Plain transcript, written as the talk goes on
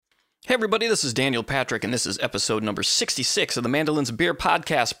Hey everybody, this is Daniel Patrick, and this is episode number 66 of the Mandolins Beer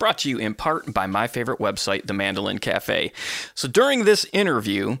Podcast, brought to you in part by my favorite website, The Mandolin Cafe. So during this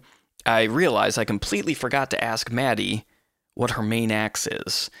interview, I realized I completely forgot to ask Maddie what her main axe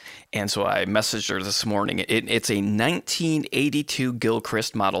is. And so I messaged her this morning. It's a 1982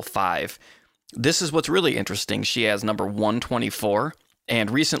 Gilchrist Model 5. This is what's really interesting. She has number 124.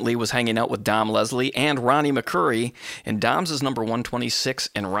 And recently was hanging out with Dom Leslie and Ronnie McCurry, and Dom's is number 126,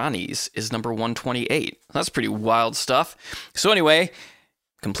 and Ronnie's is number 128. That's pretty wild stuff. So anyway,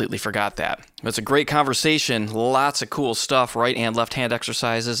 completely forgot that. It's a great conversation, lots of cool stuff, right and left hand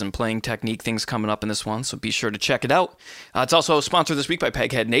exercises and playing technique things coming up in this one, so be sure to check it out. It's also sponsored this week by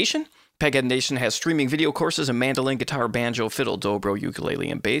Peghead Nation. Peghead Nation has streaming video courses in mandolin, guitar, banjo, fiddle, dobro, ukulele,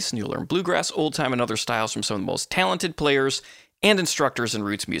 and bass, and you'll learn bluegrass, old time, and other styles from some of the most talented players and instructors in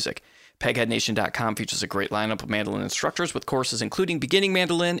roots music. PegheadNation.com features a great lineup of mandolin instructors with courses including beginning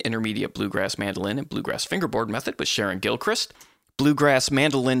mandolin, intermediate bluegrass mandolin, and bluegrass fingerboard method with Sharon Gilchrist, bluegrass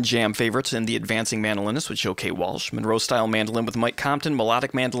mandolin jam favorites in the advancing mandolinist with Joe K. Walsh, Monroe-style mandolin with Mike Compton,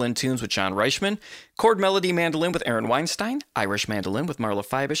 melodic mandolin tunes with John Reichman, chord melody mandolin with Aaron Weinstein, Irish mandolin with Marla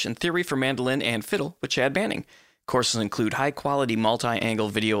Fibish, and theory for mandolin and fiddle with Chad Banning. Courses include high-quality multi-angle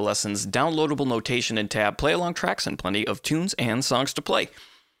video lessons, downloadable notation and tab, play-along tracks, and plenty of tunes and songs to play.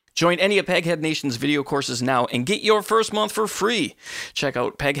 Join any of Peghead Nation's video courses now and get your first month for free. Check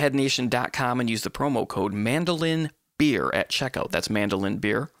out pegheadnation.com and use the promo code MandolinBeer at checkout. That's Mandolin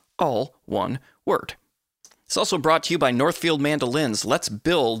Beer, all one word. It's also brought to you by Northfield Mandolins. Let's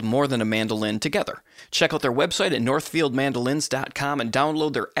build more than a mandolin together. Check out their website at northfieldmandolins.com and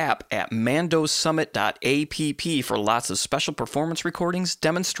download their app at mandosummit.app for lots of special performance recordings,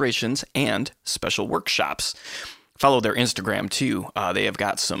 demonstrations, and special workshops. Follow their Instagram too. They have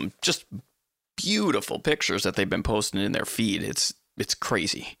got some just beautiful pictures that they've been posting in their feed. It's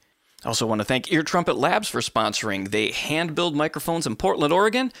crazy. I also want to thank Ear Trumpet Labs for sponsoring. They hand-build microphones in Portland,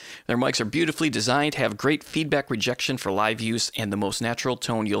 Oregon. Their mics are beautifully designed, have great feedback rejection for live use, and the most natural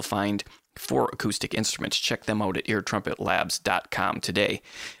tone you'll find for acoustic instruments. Check them out at eartrumpetlabs.com today.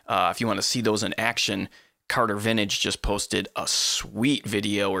 If you want to see those in action, Carter Vintage just posted a sweet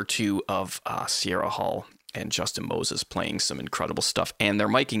video or two of Sierra Hall and Justin Moses playing some incredible stuff, and they're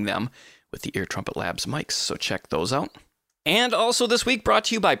miking them with the Ear Trumpet Labs mics, so check those out. And also this week brought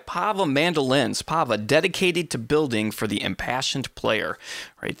to you by Pava Mandolins. Pava, dedicated to building for the impassioned player,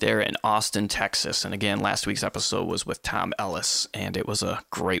 right there in Austin, Texas. And again, last week's episode was with Tom Ellis, and it was a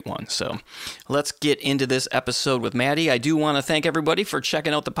great one. So let's get into this episode with Maddie. I do want to thank everybody for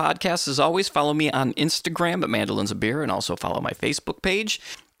checking out the podcast. As always, follow me on Instagram at Mandolins of Beer, and also follow my Facebook page.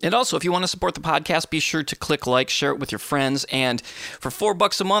 And also, if you want to support the podcast, be sure to click like, share it with your friends, and for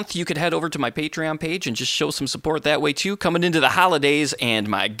 $4 a month, you could head over to my Patreon page and just show some support that way too. Coming into the holidays, and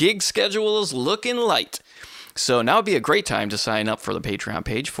my gig schedule is looking light. So now would be a great time to sign up for the Patreon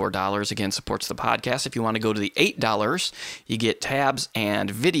page. $4, again, supports the podcast. If you want to go to the $8, you get tabs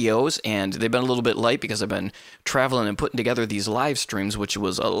and videos, and they've been a little bit light because I've been traveling and putting together these live streams, which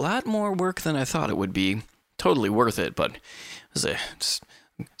was a lot more work than I thought it would be. Totally worth it, but it was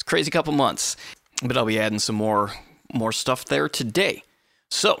it's a crazy couple months, but I'll be adding some more stuff there today.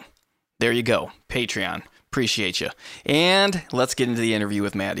 So there you go, Patreon. Appreciate you. And let's get into the interview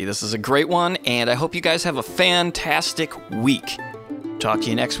with Maddie. This is a great one, and I hope you guys have a fantastic week. Talk to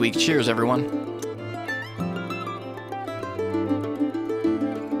you next week. Cheers, everyone.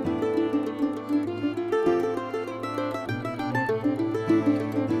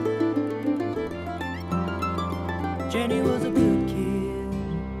 Jenny was a good kid,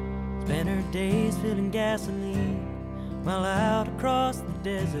 spent her days filling gasoline, while out across the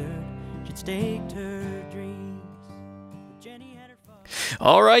desert, she'd staked her dreams. Jenny had her fun.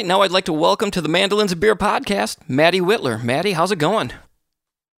 All right, now I'd like to welcome to the Mandolins of Beer podcast, Maddie Witler. Maddie, how's it going?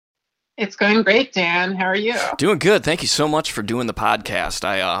 It's going great, Dan. How are you? Doing good. Thank you so much for doing the podcast.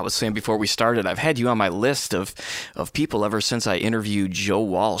 I was saying before we started, I've had you on my list of people ever since I interviewed Joe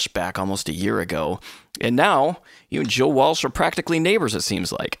Walsh back almost a year ago. And now you and Joe Walsh are practically neighbors, it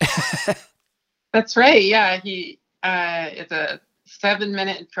seems like. That's right. Yeah, it's a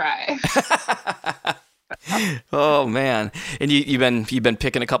 7-minute drive. Oh man! And you've been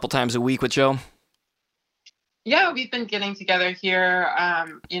picking a couple times a week with Joe? Yeah, we've been getting together here.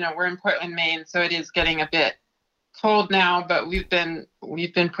 We're in Portland, Maine, so it is getting a bit cold now, but we've been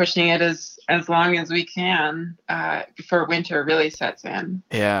pushing it as long as we can before winter really sets in.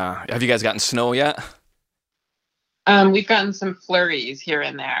 Yeah. Have you guys gotten snow yet? We've gotten some flurries here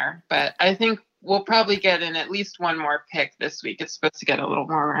and there, but I think we'll probably get in at least one more pick this week. It's supposed to get a little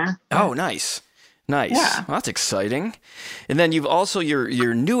warmer. Oh, nice. Nice. Yeah. Well, that's exciting. And then you've also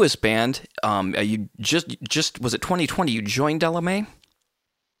your newest band. You just was it 2020? You joined Della?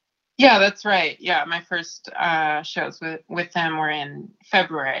 Yeah, that's right. Yeah, my first shows with them were in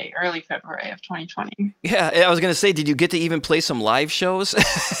early February of 2020. Yeah, I was gonna say, did you get to even play some live shows?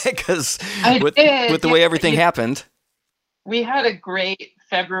 Because I did. with the way everything happened. We had a great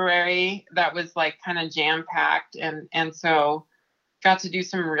February that was like kind of jam packed, and so got to do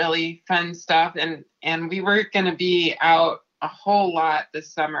some really fun stuff, and we were going to be out a whole lot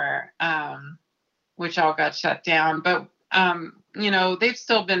this summer, which all got shut down. But they've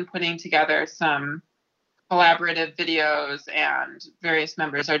still been putting together some collaborative videos, and various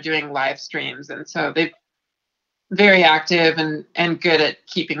members are doing live streams, and so they're very active and good at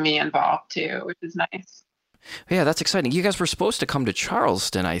keeping me involved too, which is nice. Yeah, that's exciting. You guys were supposed to come to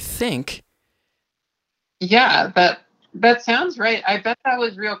Charleston, I think. Yeah, that sounds right. I bet that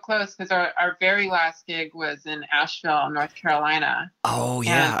was real close, because our very last gig was in Asheville, North Carolina. Oh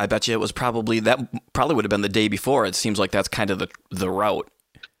yeah, I bet you it was probably would have been the day before. It seems like that's kind of the route.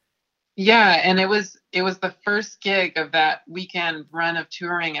 Yeah, and it was the first gig of that weekend run of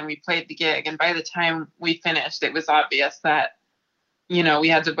touring, and we played the gig, and by the time we finished, it was obvious that we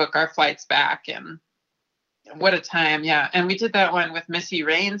had to book our flights back, and what a time. Yeah, and we did that one with Missy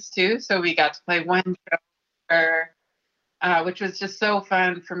Raines too, so we got to play one show with her, which was just so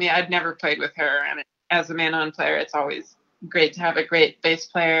fun for me. I'd never played with her, and as a mandolin player, it's always great to have a great bass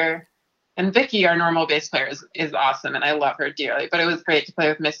player. And Vicky, our normal bass player, is awesome, and I love her dearly. But it was great to play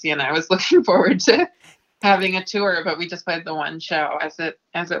with Missy, and I was looking forward to having a tour. But we just played the one show as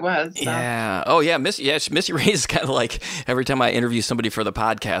it was. So. Yeah. Oh yeah, Missy Ray is kind of like every time I interview somebody for the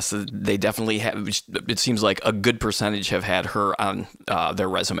podcast, they definitely have. It seems like a good percentage have had her on their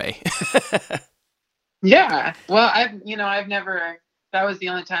resume. Yeah. Well, I've never. That was the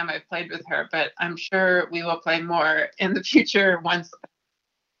only time I've played with her, but I'm sure we will play more in the future once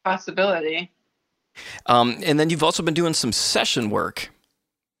possibility. And then you've also been doing some session work.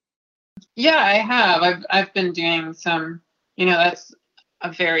 Yeah, I have. I've been doing some. That's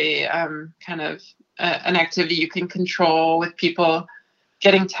a very kind of an activity you can control, with people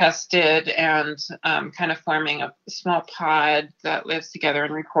getting tested and kind of forming a small pod that lives together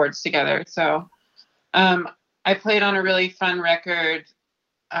and records together. So I played on a really fun record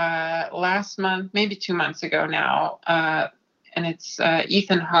last month, maybe 2 months ago now. And it's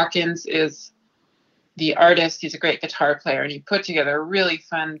Ethan Hawkins is the artist. He's a great guitar player, and he put together a really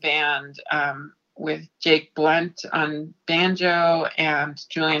fun band with Jake Blunt on banjo and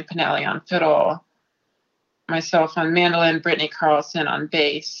Julian Pinelli on fiddle, myself on mandolin, Brittany Carlson on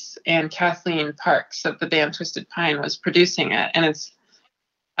bass, and Kathleen Parks of the band Twisted Pine was producing it. And it's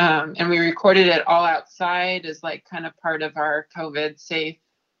and we recorded it all outside as like kind of part of our COVID safe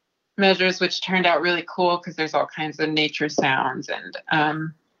measures, which turned out really cool because there's all kinds of nature sounds. And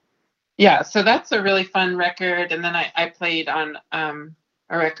so that's a really fun record. And then I played on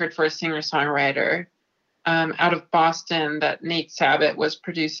a record for a singer-songwriter out of Boston that Nate Sabat was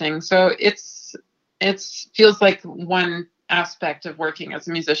producing. So it feels like one aspect of working as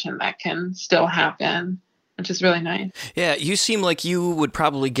a musician that can still happen, which is really nice. Yeah, you seem like you would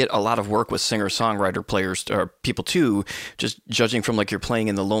probably get a lot of work with singer-songwriter players or people too, just judging from like you're playing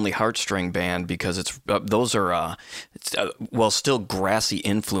in the Lonely Heartstring band, because it's those are still grassy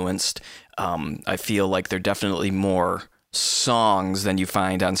influenced. I feel like they're definitely more songs than you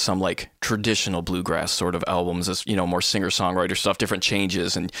find on some like traditional bluegrass sort of albums, as more singer-songwriter stuff, different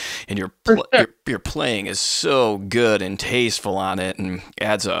changes, and your playing is so good and tasteful on it and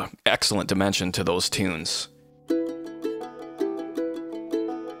adds a excellent dimension to those tunes.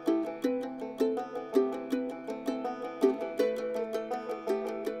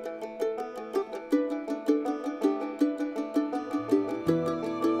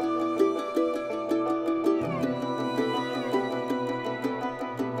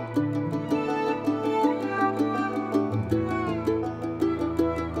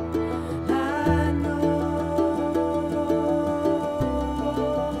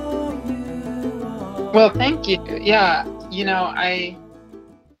 Well, thank you. Yeah,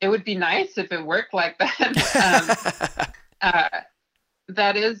 it would be nice if it worked like that.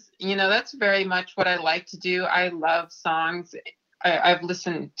 That is, that's very much what I like to do. I love songs. I've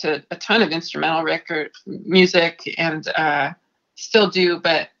listened to a ton of instrumental record music and still do,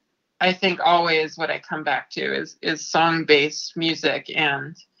 but I think always what I come back to is song-based music,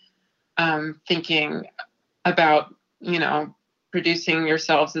 and thinking about, producing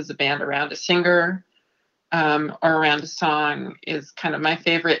yourselves as a band around a singer or around a song is kind of my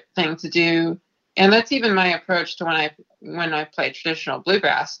favorite thing to do. And that's even my approach to when I play traditional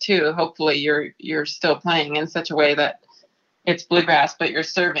bluegrass too. Hopefully you're still playing in such a way that it's bluegrass, but you're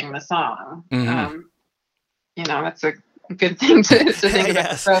serving the song. Mm-hmm. That's a good thing to think about.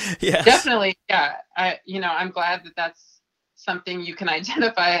 Yes. So Yes. definitely, yeah. I'm glad that that's something you can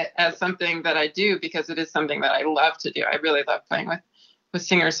identify as something that I do, because it is something that I love to do. I really love playing with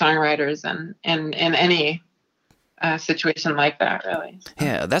singer-songwriters and in any situation like that, really. So.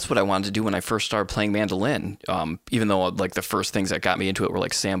 Yeah, that's what I wanted to do when I first started playing mandolin. Even though like the first things that got me into it were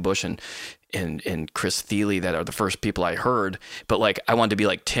like Sam Bush and Chris Thiele, that are the first people I heard. But like I wanted to be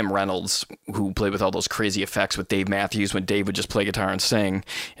like Tim Reynolds, who played with all those crazy effects with Dave Matthews when Dave would just play guitar and sing.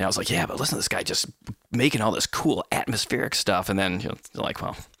 And I was like, yeah, but listen to this guy just making all this cool atmospheric stuff. And then like,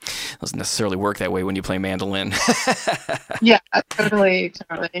 well, it doesn't necessarily work that way when you play mandolin. Yeah, totally.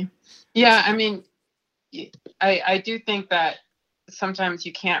 Yeah, I mean, I do think that sometimes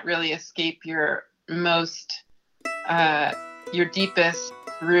you can't really escape your deepest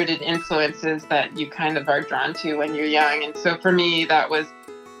rooted influences that you kind of are drawn to when you're young. And so for me, that was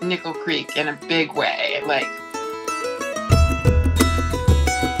Nickel Creek in a big way. Like,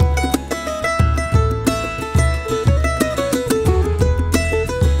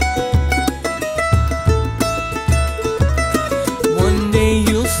 One day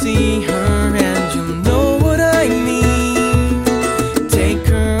you'll see her and you'll know what I mean. Take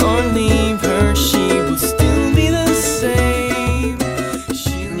her or leave her, she will still be the same.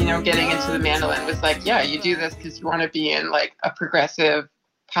 getting into the mandolin was like, yeah, you do this because you want to be in like a progressive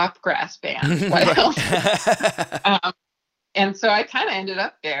pop grass band. What else? And so I kind of ended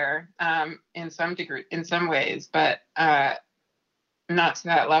up there in some degree, in some ways, but not to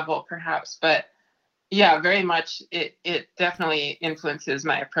that level, perhaps. But yeah, very much. It definitely influences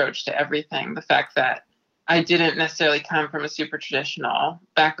my approach to everything. The fact that I didn't necessarily come from a super traditional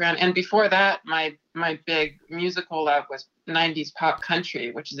background, and before that, my big musical love was 90s pop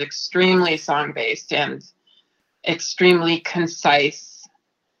country, which is extremely song based and extremely concise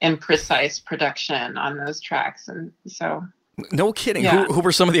and precise production on those tracks. And so, no kidding. Yeah. Who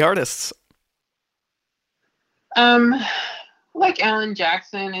were some of the artists? Like Alan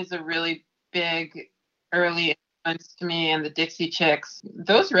Jackson is a really big early influence to me, and the Dixie Chicks.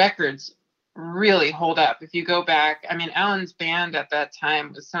 Those records really hold up. If you go back, I mean, Alan's band at that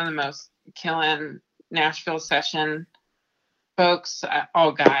time was some of the most killing Nashville session folks,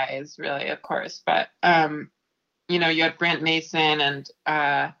 all guys, really, of course. But, you had Brent Mason and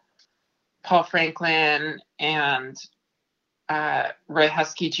Paul Franklin and Roy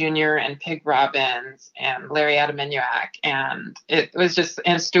Husky Jr. and Pig Robbins and Larry Adamaniak, and it was just,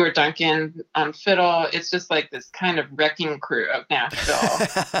 and Stuart Duncan on fiddle. It's just like this kind of wrecking crew of Nashville.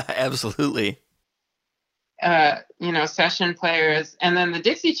 Absolutely. Session players. And then the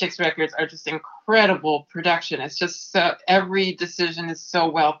Dixie Chicks records are just incredible production. It's just so, every decision is so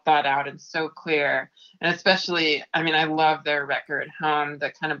well thought out and so clear. And especially, I mean, I love their record, Home,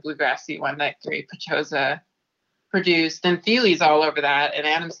 the kind of bluegrassy one that Gary Pachosa produced, and Thiele's all over that, and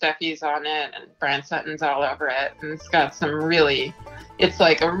Adam Steffi's on it, and Brian Sutton's all over it, and it's got it's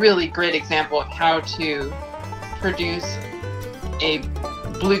like a really great example of how to produce a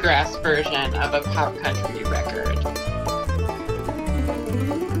bluegrass version of a pop country record.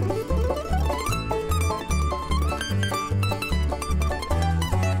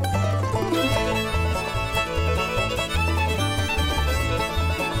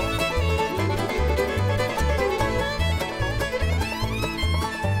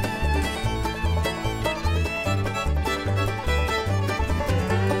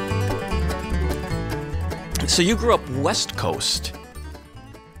 So you grew up West Coast.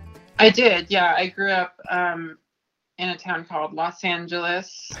 I did, yeah. I grew up in a town called Los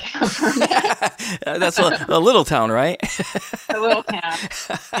Angeles, California. That's a little town, right? A little town,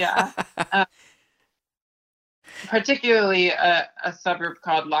 yeah. Particularly a suburb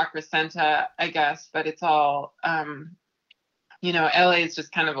called La Crescenta, I guess, but it's all, LA is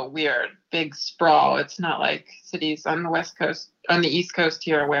just kind of a weird, big sprawl. It's not like cities on the West Coast, on the East Coast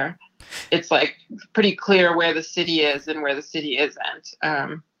here, where it's like pretty clear where the city is and where the city isn't.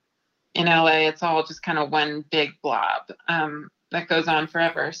 In LA, it's all just kind of one big blob that goes on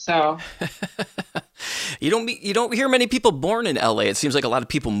forever. So you don't hear many people born in LA. It seems like a lot of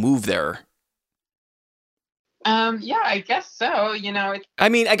people move there. Yeah, I guess so. I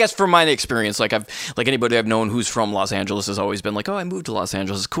mean, I guess from my experience, like anybody I've known who's from Los Angeles has always been like, oh, I moved to Los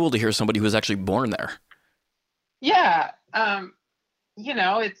Angeles. It's cool to hear somebody who was actually born there. Yeah.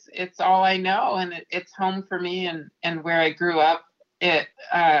 It's all I know, and it's home for me, and where I grew up. There's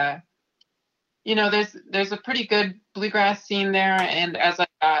a pretty good bluegrass scene there, and as I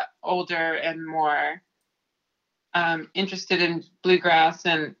got older and more interested in bluegrass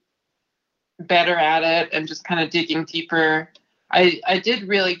and better at it and just kind of digging deeper, I did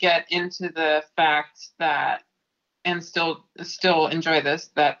really get into the fact that, and still enjoy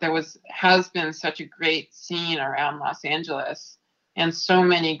this, that has been such a great scene around Los Angeles, and so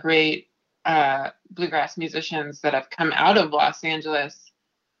many great bluegrass musicians that have come out of Los Angeles,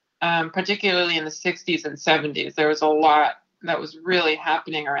 particularly in the 60s and 70s. There was a lot that was really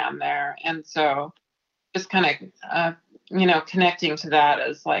happening around there. And so just kind of, connecting to that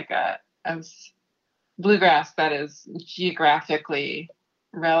as bluegrass that is geographically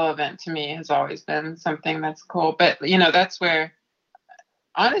relevant to me has always been something that's cool. But, that's where,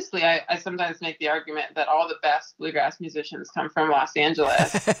 honestly, I sometimes make the argument that all the best bluegrass musicians come from Los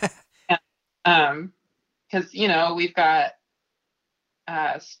Angeles. Because, we've got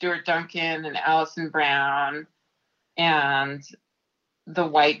Stuart Duncan and Allison Brown and the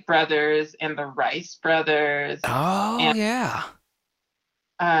White Brothers and the Rice Brothers. Oh, yeah.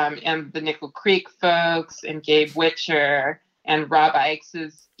 And the Nickel Creek folks and Gabe Witcher and Rob Ikes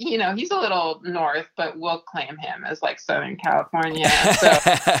is, he's a little north, but we'll claim him as like Southern California. So,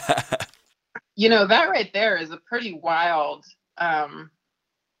 that right there is a pretty wild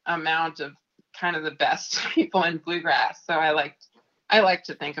amount of kind of the best people in bluegrass. So I like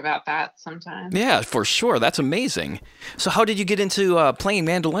to think about that sometimes. Yeah, for sure. That's amazing. So how did you get into playing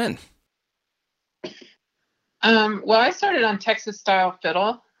mandolin? Well, I started on Texas style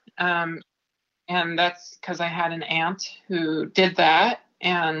fiddle. And that's because I had an aunt who did that.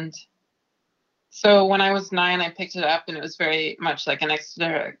 And so when I was 9, I picked it up, and it was very much like an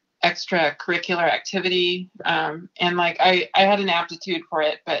extracurricular activity. And like I had an aptitude for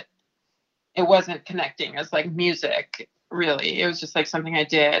it, but it wasn't connecting as like music, really. It was just like something I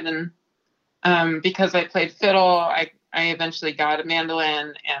did. And because I played fiddle, I eventually got a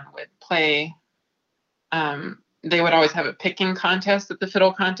mandolin and would play. They would always have a picking contest at the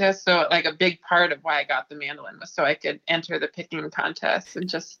fiddle contest. So like a big part of why I got the mandolin was so I could enter the picking contest and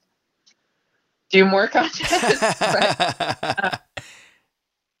just do more contests.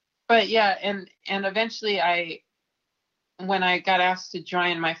 But yeah, and eventually when I got asked to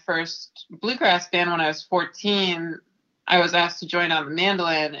join my first bluegrass band when I was 14, I was asked to join on the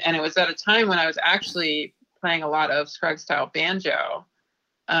mandolin, and it was at a time when I was actually playing a lot of Scruggs style banjo,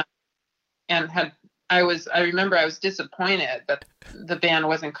 and I remember I was disappointed that the band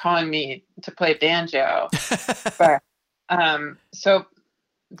wasn't calling me to play banjo, but so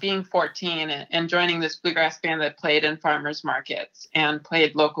being 14 and joining this bluegrass band that played in farmers markets and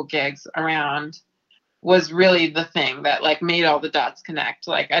played local gigs around was really the thing that like made all the dots connect.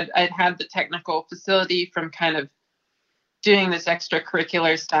 Like I'd had the technical facility from kind of doing this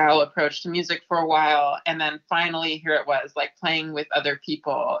extracurricular style approach to music for a while. And then finally here it was like playing with other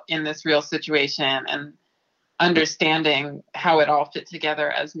people in this real situation and understanding how it all fit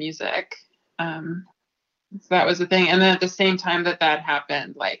together as music. So that was the thing. And then at the same time that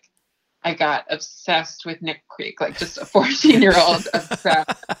happened, like I got obsessed with Nickel Creek, like just a 14-year-old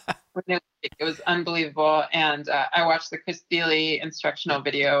obsessed with Nickel Creek. It was unbelievable. And I watched the Chris Thiele instructional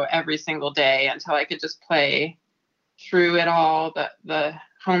video every single day until I could just play through it all. The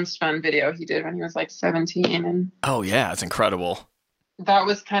Homespun video he did when he was like 17. And oh yeah, it's incredible. That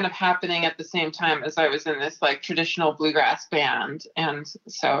was kind of happening at the same time as I was in this like traditional bluegrass band. And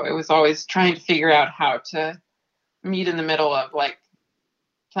so it was always trying to figure out how to meet in the middle of like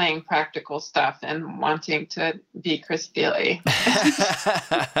playing practical stuff and wanting to be Chris Thiele.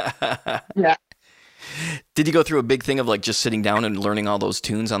 Yeah. Did you go through a big thing of like just sitting down and learning all those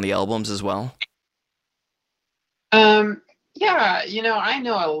tunes on the albums as well? Yeah, I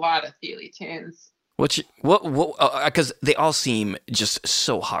know a lot of Thiele tunes. What? Because they all seem just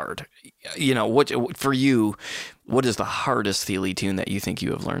so hard. What for you? What is the hardest Thiele tune that you think you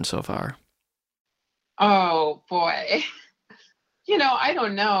have learned so far? Oh boy, I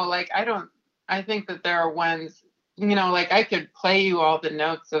don't know. Like I think that there are ones. Like I could play you all the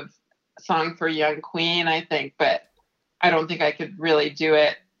notes of "Song for a Young Queen," I think, but I don't think I could really do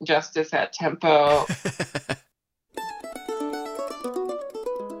it justice at tempo.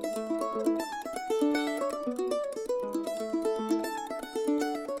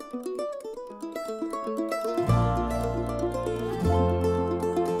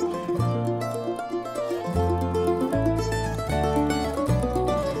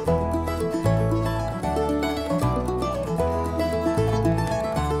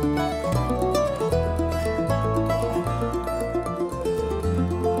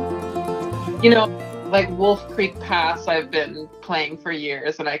 Like Wolf Creek Pass, I've been playing for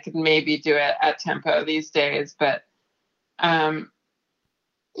years, and I could maybe do it at tempo these days. But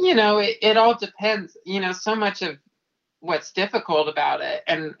it all depends. So much of what's difficult about it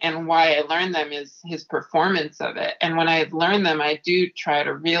and why I learn them is his performance of it. And when I learn them, I do try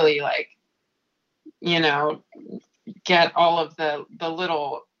to really like, get all of the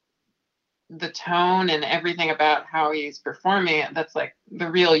tone and everything about how he's performing it. That's like the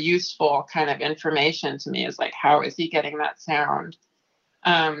real useful kind of information to me, is like, how is he getting that sound?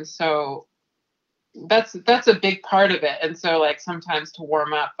 So that's a big part of it. And so like sometimes to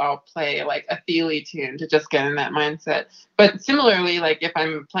warm up, I'll play like a Thiele tune to just get in that mindset. But similarly, like if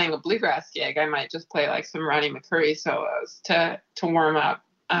I'm playing a bluegrass gig, I might just play like some Ronnie McCoury solos to warm up,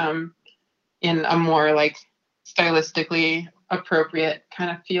 in a more like stylistically appropriate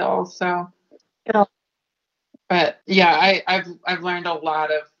kind of feel. So, but yeah, I've learned a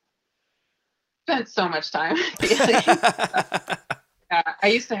lot of, spent so much time. I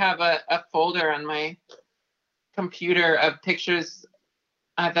used to have a folder on my computer of pictures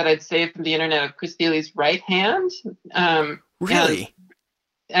that I'd saved from the internet of Chris Thiele's right hand. Really?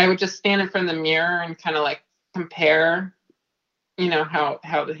 I would just stand in front of the mirror and kind of like compare, how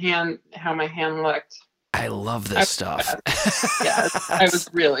my hand looked. I love this stuff. Yeah, I was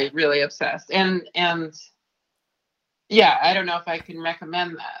really, really obsessed. And yeah, I don't know if I can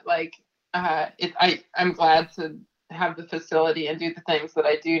recommend that. Like, I'm glad to have the facility and do the things that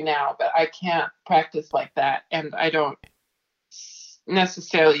I do now, but I can't practice like that. And I don't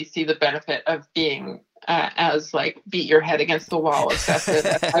necessarily see the benefit of being as like beat your head against the wall obsessive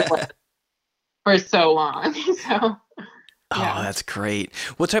as I was for so long. So, yeah. Oh, that's great.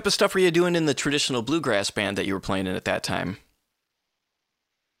 What type of stuff were you doing in the traditional bluegrass band that you were playing in at that time?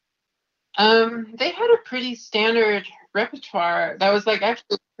 They had a pretty standard repertoire that was like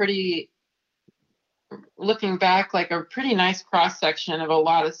actually pretty, looking back, like a pretty nice cross section of a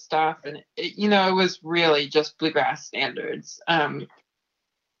lot of stuff. And it was really just bluegrass standards.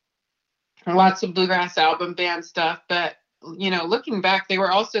 Lots of bluegrass album band stuff, but looking back, they were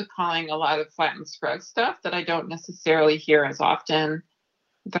also calling a lot of Flat and Scruggs stuff that I don't necessarily hear as often.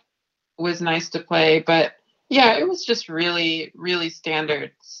 That was nice to play, but yeah, it was just really, really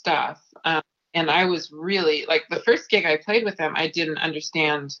standard stuff. And I was really like, the first gig I played with them, I didn't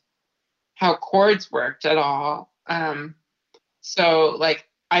understand how chords worked at all. So like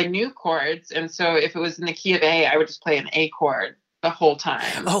I knew chords, and so if it was in the key of A, I would just play an A chord the whole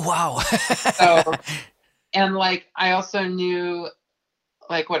time. Oh wow. So, and like I also knew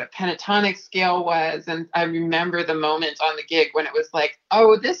like what a pentatonic scale was, and I remember the moment on the gig when it was like,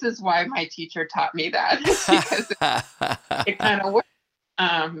 oh, this is why my teacher taught me that, because it kind of worked.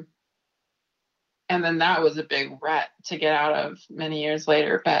 And then that was a big rut to get out of many years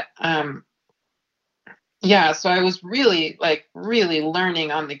later. But yeah, so I was really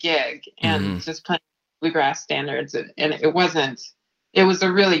learning on the gig and just playing bluegrass standards. And it was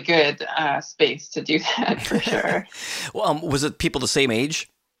a really good space to do that for sure. Well, was it people the same age?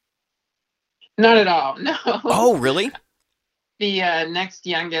 Not at all, no. Oh, really? The next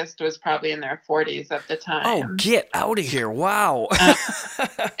youngest was probably in their 40s at the time. Oh, get out of here. Wow.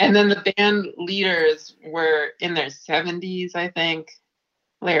 And then the band leaders were in their 70s, I think,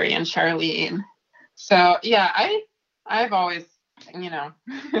 Larry and Charlene. So, yeah, I've always,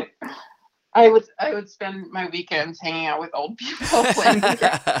 I would spend my weekends hanging out with old people playing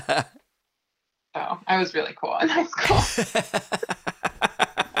guitar. So I was really cool in high school.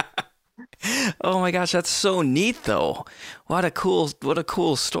 Oh my gosh, that's so neat though. What a cool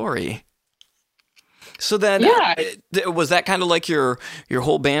story. So then, was that kind of like your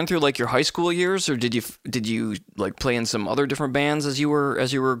whole band through like your high school years, or did you like play in some other different bands as you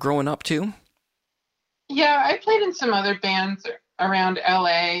were growing up too? Yeah, I played in some other bands around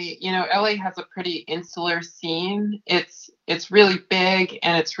LA. LA has a pretty insular scene. It's really big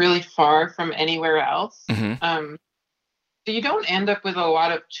and it's really far from anywhere else. Mm-hmm. So you don't end up with a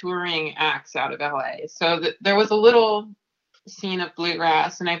lot of touring acts out of LA. So there was a little scene of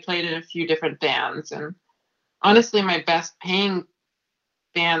bluegrass, and I played in a few different bands. And honestly, my best paying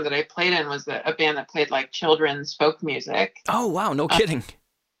band that I played in was a band that played like children's folk music. Oh, wow. No kidding.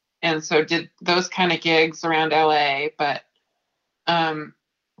 And so did those kind of gigs around LA. But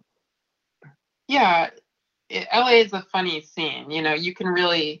yeah, LA is a funny scene. You can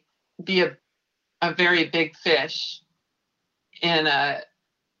really be a very big fish in a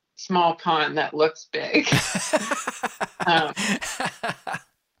small pond that looks big.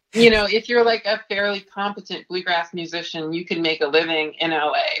 If you're like a fairly competent bluegrass musician, you can make a living in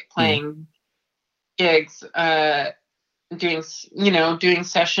LA playing gigs, doing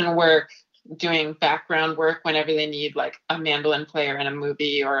session work, doing background work whenever they need like a mandolin player in a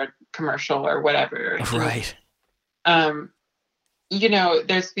movie or a commercial or whatever. Right.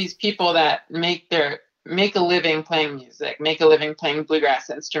 there's these people that make a living playing music, make a living playing bluegrass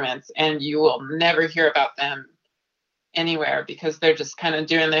instruments, and you will never hear about them anywhere because they're just kind of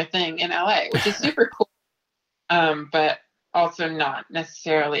doing their thing in LA, which is super cool. But also not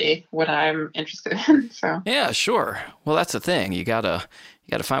necessarily what I'm interested in. So yeah, sure. Well, that's the thing. You gotta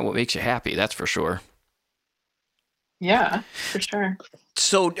find what makes you happy. That's for sure. Yeah, for sure.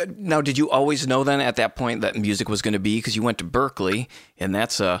 So now, did you always know then at that point that music was going to be, because you went to Berkeley, and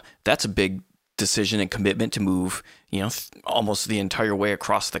that's a big decision and commitment to move, almost the entire way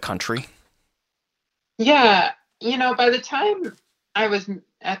across the country? Yeah, by the time I was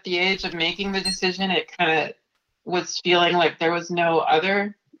at the age of making the decision, it kind of was feeling like there was no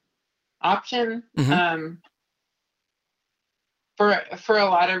other option. Mm-hmm. For a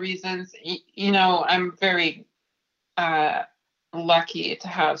lot of reasons. I'm very lucky to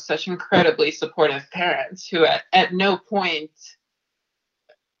have such incredibly supportive parents who at no point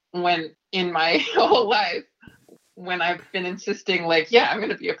when in my whole life when I've been insisting like, yeah, I'm going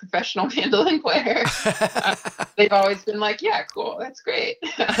to be a professional mandolin player, they've always been like, yeah, cool, that's great.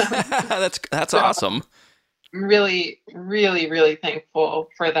 That's so awesome. I'm really, really, really thankful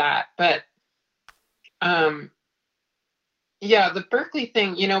for that. But yeah, the Berkeley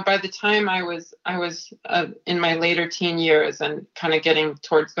thing, by the time I was in my later teen years and kind of getting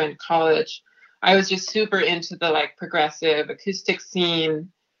towards going to college, I was just super into the like progressive acoustic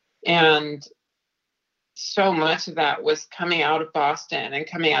scene, and so much of that was coming out of Boston and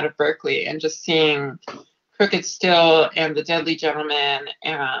coming out of Berkeley, and just seeing Crooked Still and the Deadly Gentlemen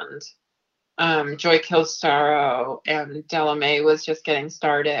and Joy Kills Sorrow, and Della was just getting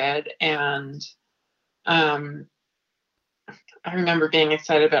started, and I remember being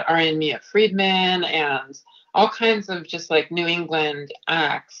excited about Ari and Mia Friedman and all kinds of just like New England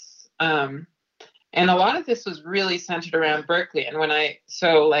acts. And a lot of this was really centered around Berkeley. And I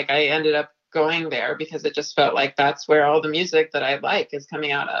ended up going there because it just felt like that's where all the music that I like is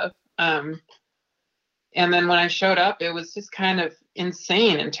coming out of. And then when I showed up, it was just kind of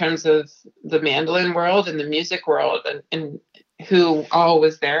insane in terms of the mandolin world and the music world and who all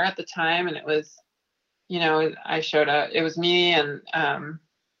was there at the time. And it was, I showed up, it was me and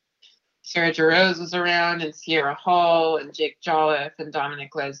Sarah Jarosz was around, and Sierra Hall and Jake Jolliffe and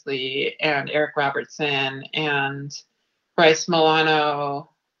Dominic Leslie and Eric Robertson and Bryce Milano.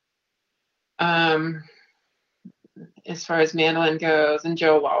 As far as mandolin goes, and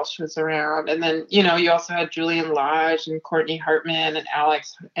Joe Walsh was around. And then, you also had Julian Lodge and Courtney Hartman and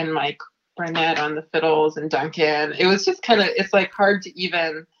Alex and Mike Burnett on the fiddles and Duncan. It was just it's like hard to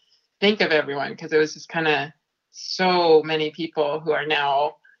even think of everyone because it was just kind of so many people who are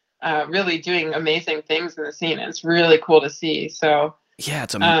now really doing amazing things in the scene. And it's really cool to see. So yeah,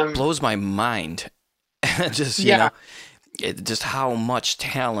 it blows my mind. Just, just how much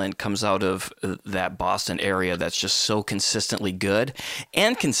talent comes out of that Boston area that's just so consistently good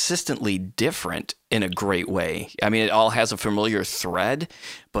and consistently different in a great way. I mean, it all has a familiar thread,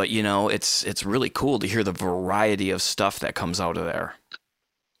 but it's really cool to hear the variety of stuff that comes out of there.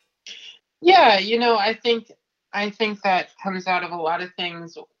 Yeah, I think that comes out of a lot of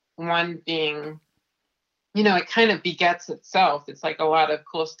things. One being, it kind of begets itself. It's like a lot of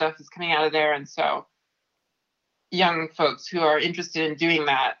cool stuff is coming out of there, and so young folks who are interested in doing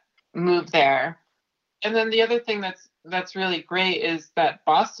that move there. And then the other thing that's really great is that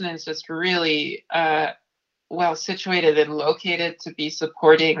Boston is just really well situated and located to be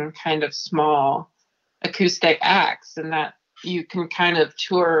supporting kind of small acoustic acts, and that you can kind of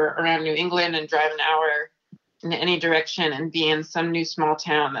tour around New England and drive an hour in any direction and be in some new small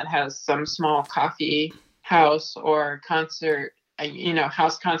town that has some small coffee house or concert,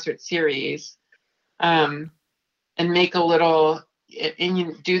 house concert series. And make a little, and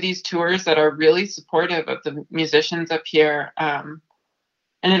you do these tours that are really supportive of the musicians up here. And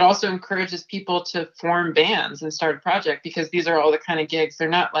it also encourages people to form bands and start a project, because these are all the kind of gigs. They're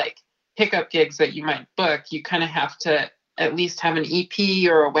not like pickup gigs that you might book. You kind of have to at least have an EP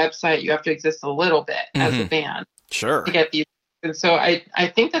or a website. You have to exist a little bit as a band. Sure. To get these. And so I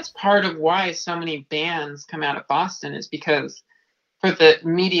think that's part of why so many bands come out of Boston, is because for the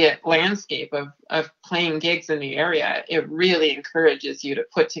immediate landscape of playing gigs in the area, it really encourages you to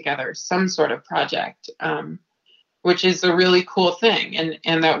put together some sort of project, which is a really cool thing.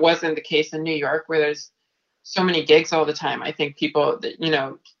 And that wasn't the case in New York, where there's so many gigs all the time. I think people,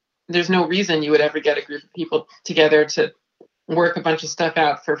 there's no reason you would ever get a group of people together to work a bunch of stuff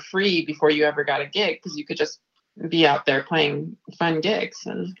out for free before you ever got a gig, because you could just be out there playing fun gigs.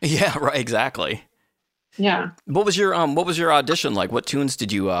 And yeah, right, exactly. Yeah. What was your audition like? What tunes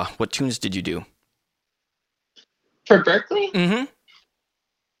did you do? For Berkeley? Mm-hmm.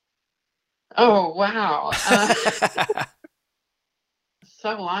 Oh, wow.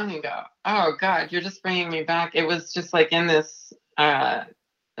 So long ago. Oh God, you're just bringing me back. It was just like in this, it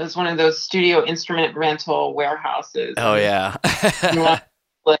was one of those studio instrument rental warehouses. Oh yeah.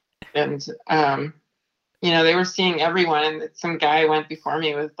 And, they were seeing everyone, and some guy went before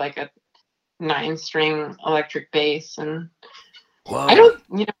me with like a 9-string electric bass. And Whoa. I don't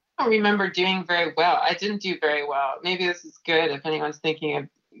remember doing very well. I didn't do very well. Maybe this is good if anyone's thinking of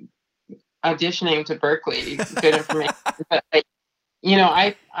auditioning to Berklee. Good information. But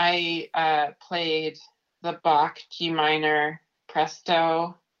I played the Bach G minor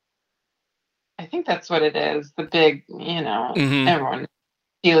Presto. I think that's what it is. The big, everyone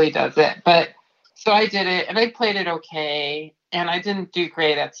really does it. But so I did it, and I played it okay. And I didn't do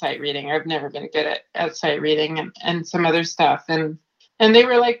great at sight reading. I've never been good at sight reading and some other stuff. And they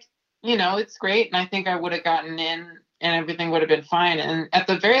were like, it's great. And I think I would have gotten in and everything would have been fine. And at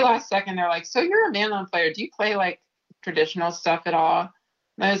the very last second, they're like, so you're a mandolin player. Do you play like traditional stuff at all?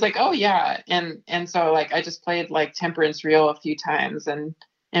 And I was like, oh yeah. And so like, I just played like Temperance Reel a few times and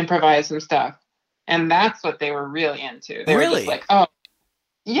improvised some stuff. And that's what they were really into. They were just like, oh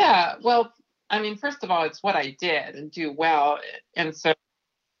yeah, well, I mean, first of all, it's what I did and do well. And so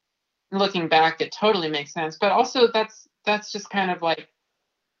looking back, it totally makes sense. But also that's just kind of like,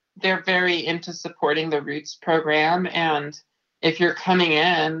 they're very into supporting the Roots program. And if you're coming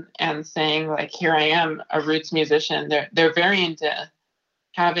in and saying like, here I am, a Roots musician, they're very into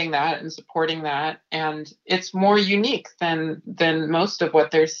having that and supporting that. And it's more unique than most of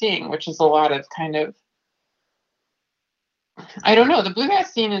what they're seeing, which is a lot of kind of, I don't know. The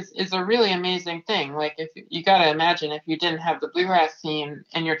bluegrass scene is a really amazing thing. Like, if you got to imagine, if you didn't have the bluegrass scene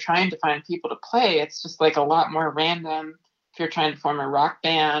and you're trying to find people to play, it's just like a lot more random. If you're trying to form a rock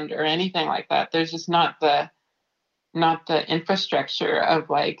band or anything like that, there's just not the infrastructure of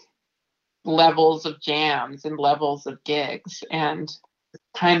like levels of jams and levels of gigs and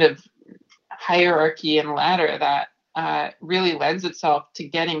kind of hierarchy and ladder that really lends itself to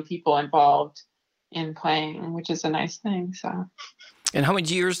getting people involved in playing, which is a nice thing. So. And how many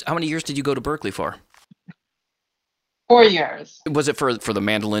years did you go to Berklee for? 4 years. Was it for the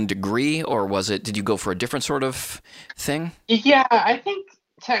mandolin degree, or did you go for a different sort of thing? Yeah, I think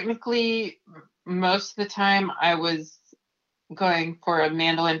technically most of the time I was going for a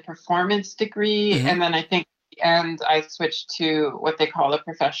mandolin performance degree. Mm-hmm. And then I think at the end I switched to what they call a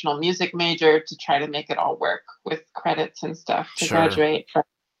professional music major to try to make it all work with credits and stuff to graduate. But,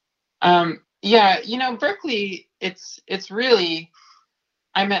 yeah, Berklee, it's really,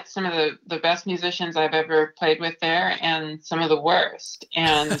 I met some of the best musicians I've ever played with there and some of the worst.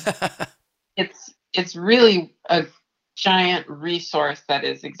 And it's really a giant resource that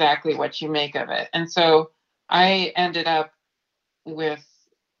is exactly what you make of it. And so I ended up with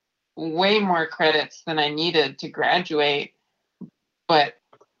way more credits than I needed to graduate, but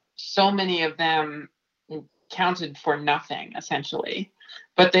so many of them counted for nothing, essentially.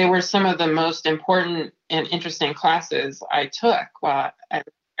 But they were some of the most important and interesting classes I took while I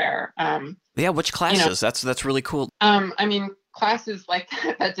was there. Yeah, which classes? That's really cool. I mean, classes like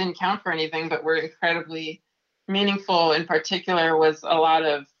that didn't count for anything, but were incredibly meaningful. In particular, was a lot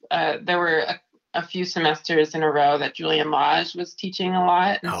of there were a few semesters in a row that Julian Lage was teaching a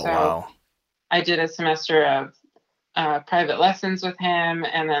lot, and wow. I did a semester of private lessons with him,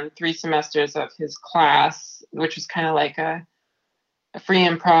 and then 3 semesters of his class, which was kind of like a free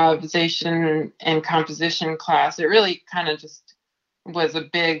improvisation and composition class. It really kind of just was a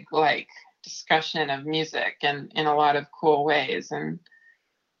big like discussion of music and in a lot of cool ways. And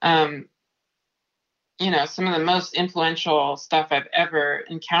some of the most influential stuff I've ever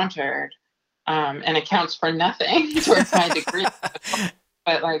encountered, and it counts for nothing towards my degree.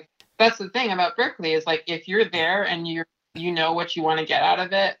 But like, that's the thing about Berklee is like, if you're there and you know what you want to get out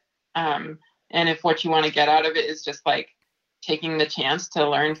of it, and if what you want to get out of it is just like taking the chance to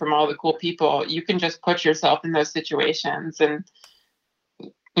learn from all the cool people, you can just put yourself in those situations, and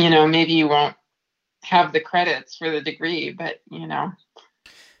maybe you won't have the credits for the degree, but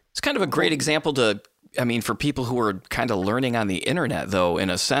it's kind of a great example for people who are kind of learning on the internet, though, in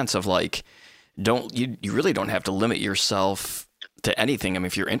a sense of like, you really don't have to limit yourself to anything. I mean,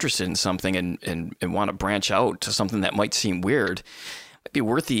 if you're interested in something and want to branch out to something that might seem weird, it might be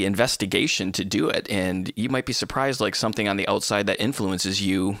worth the investigation to do it. And you might be surprised, like something on the outside that influences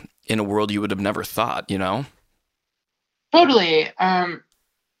you in a world you would have never thought, Totally.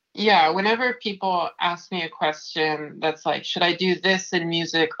 Yeah. Whenever people ask me a question that's like, should I do this in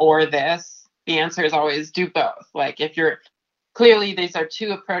music or this? The answer is always do both. Like, if clearly these are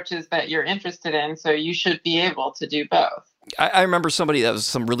 2 approaches that you're interested in, so you should be able to do both. I remember that was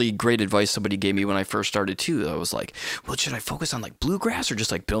some really great advice somebody gave me when I first started too. I was like, well, should I focus on like bluegrass or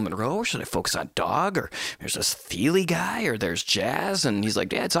just like Bill Monroe? Or should I focus on dog, or there's this Thiele guy, or there's jazz? And he's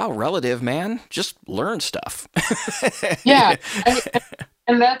like, yeah, it's all relative, man. Just learn stuff. Yeah.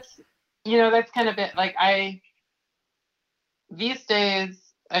 And that's, that's kind of it. Like these days,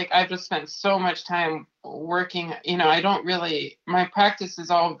 like I've just spent so much time working, I don't really, my practice is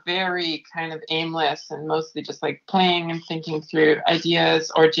all very kind of aimless and mostly just like playing and thinking through ideas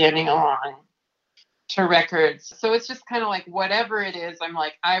or jamming along to records. So it's just kind of like whatever it is, I'm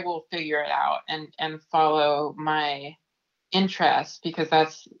like, I will figure it out and follow my interest, because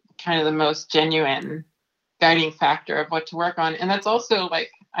that's kind of the most genuine guiding factor of what to work on. And that's also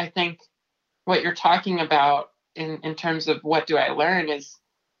like, I think what you're talking about in terms of what do I learn is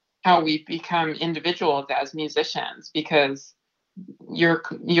how we become individuals as musicians, because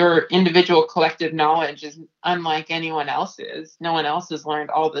your individual collective knowledge is unlike anyone else's. No one else has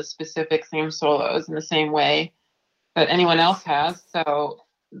learned all the specific same solos in the same way that anyone else has. So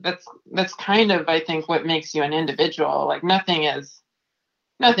that's kind of, I think, what makes you an individual. Like nothing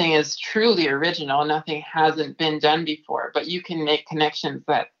is truly original. Nothing hasn't been done before, but you can make connections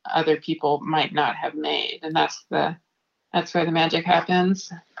that other people might not have made. And that's where the magic happens,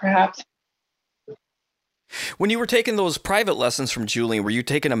 perhaps. When you were taking those private lessons from Julian, were you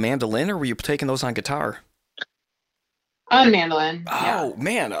taking a mandolin or were you taking those on guitar? On mandolin. Oh, yeah.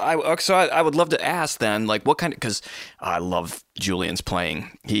 Man. I would love to ask then, like what kind of, because I love Julian's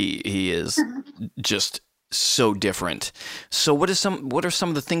playing. He is just so different. So what are some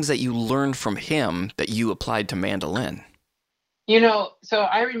of the things that you learned from him that you applied to mandolin? So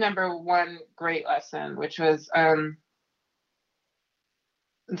I remember one great lesson, which was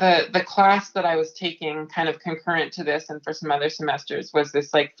the class that I was taking kind of concurrent to this and for some other semesters was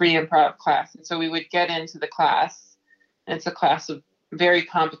this like free improv class. And so we would get into the class, and it's a class of very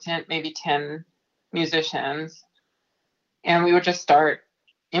competent, maybe 10 musicians. And we would just start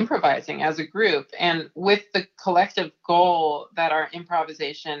improvising as a group, and with the collective goal that our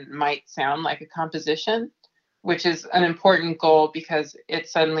improvisation might sound like a composition, which is an important goal because it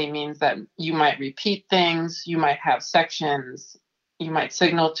suddenly means that you might repeat things, you might have sections, you might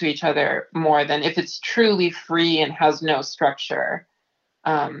signal to each other more than if it's truly free and has no structure.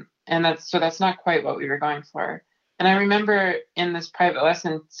 And that's not quite what we were going for. And I remember in this private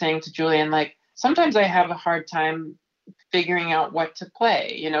lesson saying to Julian, like, sometimes I have a hard time figuring out what to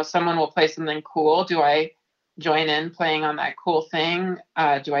play. Someone will play something cool. Do I join in playing on that cool thing?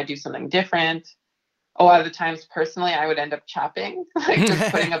 Do I do something different? A lot of the times, personally, I would end up chopping, like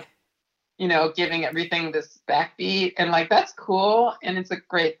just putting up, giving everything this backbeat, and like that's cool, and it's a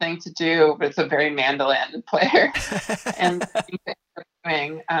great thing to do, but it's a very mandolin player, and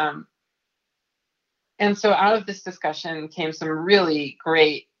and so out of this discussion came some really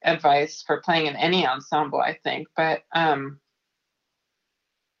great advice for playing in any ensemble, I think. But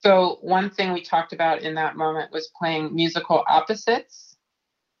so one thing we talked about in that moment was playing musical opposites.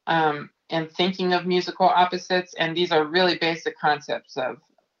 And thinking of musical opposites, and these are really basic concepts of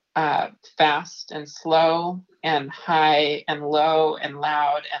fast and slow, and high and low, and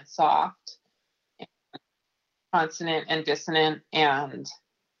loud and soft, and consonant and dissonant, and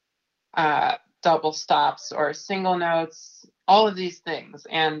double stops or single notes, all of these things.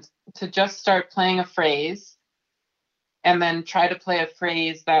 And to just start playing a phrase, and then try to play a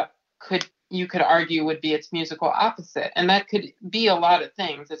phrase that you could argue would be its musical opposite. And that could be a lot of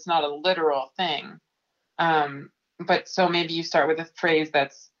things. It's not a literal thing. But so maybe you start with a phrase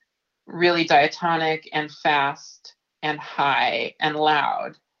that's really diatonic and fast and high and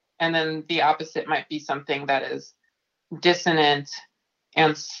loud. And then the opposite might be something that is dissonant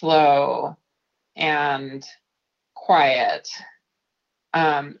and slow and quiet,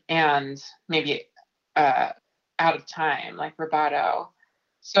 and maybe out of time, like rubato.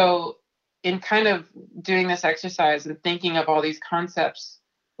 So in kind of doing this exercise and thinking of all these concepts,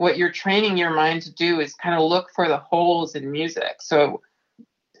 what you're training your mind to do is kind of look for the holes in music. So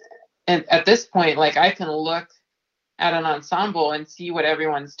and at this point, like I can look at an ensemble and see what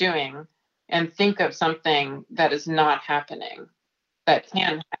everyone's doing and think of something that is not happening that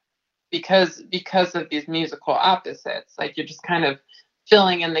can happen because of these musical opposites. Like you're just kind of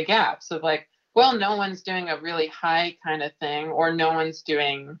filling in the gaps of like, well, no one's doing a really high kind of thing, or no one's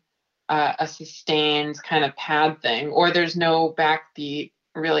doing a sustained kind of pad thing, or there's no backbeat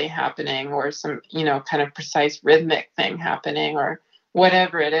really happening, or some, kind of precise rhythmic thing happening, or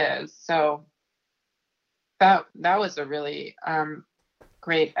whatever it is. So that was a really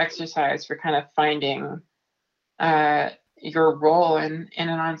great exercise for kind of finding your role in an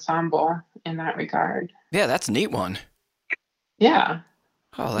ensemble in that regard. Yeah, that's a neat one. Yeah.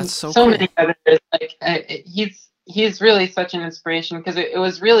 Oh, that's so So cool. many others. Like he's really such an inspiration, because it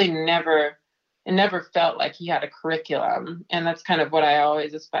was really never, it never felt like he had a curriculum, and that's kind of what I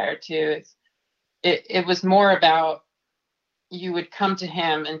always aspire to. It was more about, you would come to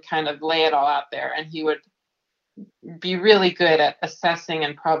him and kind of lay it all out there, and he would be really good at assessing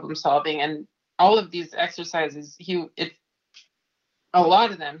and problem solving, and all of these exercises a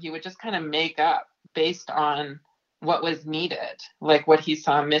lot of them he would just kind of make up based on what was needed, like what he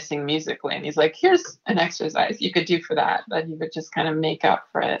saw missing musically, and he's like, here's an exercise you could do for that he would just kind of make up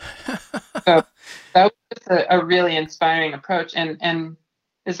for it. So that was just a really inspiring approach, and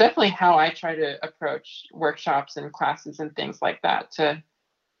it's definitely how I try to approach workshops and classes and things like that, to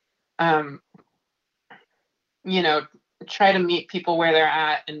you know, try to meet people where they're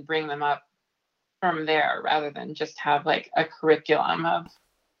at and bring them up from there, rather than just have like a curriculum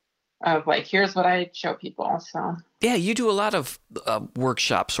of like, here's what I show people. So Yeah, you do a lot of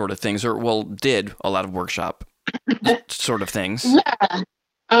workshop sort of things, or did a lot of workshop sort of things. yeah,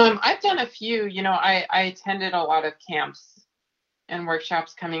 I've done a few. I attended a lot of camps and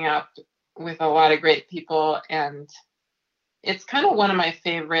workshops coming up with a lot of great people, and it's kind of one of my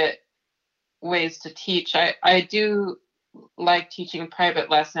favorite ways to teach. I do like teaching private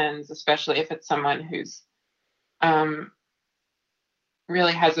lessons, especially if it's someone who's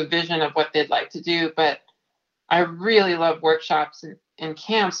really has a vision of what they'd like to do. But I really love workshops and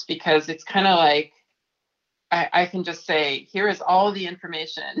camps, because it's kind of like I can just say, here is all the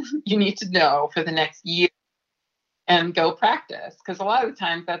information you need to know for the next year, and go practice. Because a lot of the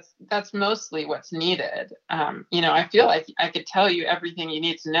times that's mostly what's needed. I feel like I could tell you everything you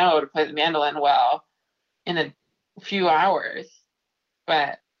need to know to play the mandolin well in a few hours,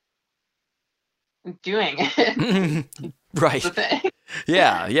 but doing it Right. the thing.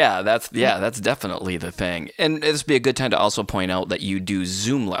 Yeah, that's definitely the thing. And this would be a good time to also point out that you do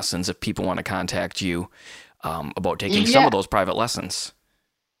Zoom lessons if people want to contact you about taking some of those private lessons.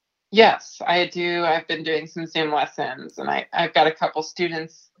 Yes, I do. I've been doing some Zoom lessons, and I've got a couple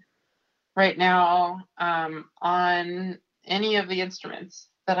students right now on any of the instruments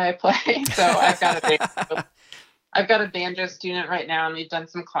that I play. So I've got a banjo student right now, and we've done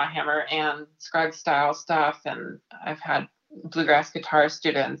some clawhammer and Scruggs style stuff, and I've had bluegrass guitar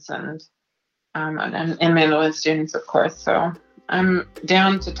students and mandolin students, of course. So I'm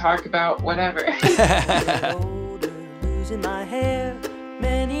down to talk about whatever. Older, losing my hair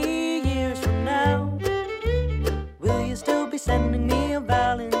many years from now. Will you still be sending me a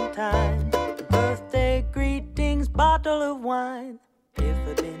Valentine, birthday greetings, bottle of wine? If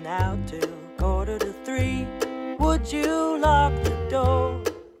I'd been out till 2:45, would you lock the door?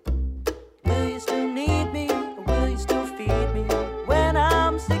 Will you still need me, or will you still feed me when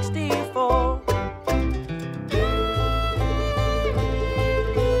I'm 64?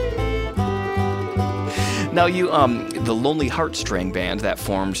 Now you the Lonely Heartstring band that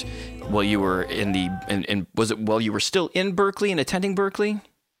formed while you were was it while you were still in Berkeley and attending Berkeley?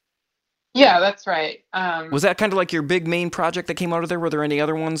 Yeah, that's right. Was that kind of like your big main project that came out of there? Were there any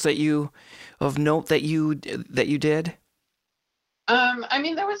other ones that you of note that you did? I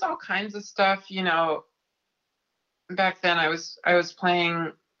mean, there was all kinds of stuff. Back then I was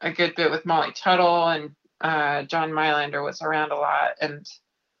playing a good bit with Molly Tuttle, and John Mylander was around a lot, and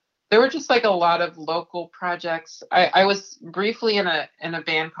there were just like a lot of local projects. I was briefly in a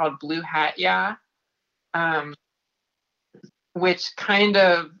band called Blue Hat Yeah, which kind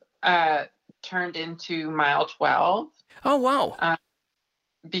of turned into Mile 12. Oh wow.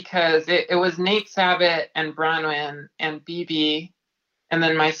 Because it was Nate Sabat and Bronwyn and BB, and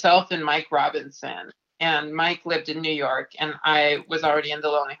then myself and Mike Robinson. And Mike lived in New York, and I was already in the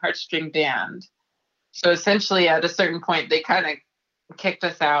Lonely Heartstring band. So essentially, at a certain point, they kind of kicked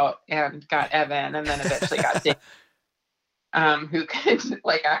us out and got Evan, and then eventually got Dave, who could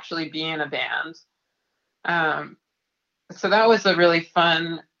like actually be in a band. So that was a really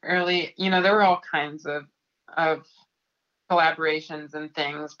fun early. There were all kinds of collaborations and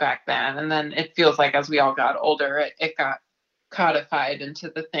things back then, and then it feels like as we all got older, it got codified into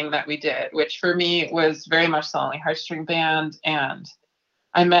the thing that we did, which for me was very much the Lonely Heartstring band. And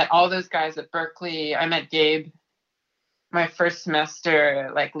I met all those guys at Berkeley. I met Gabe my first semester,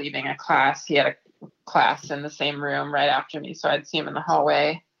 like leaving a class. He had a class in the same room right after me, so I'd see him in the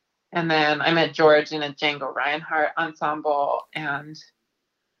hallway. And then I met George in a Django Reinhardt ensemble, and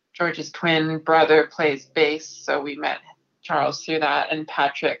George's twin brother plays bass, so we met Charles through that. And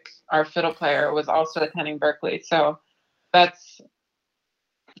Patrick, our fiddle player, was also attending Berkeley. So that's,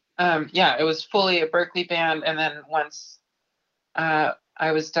 it was fully a Berkeley band. And then once I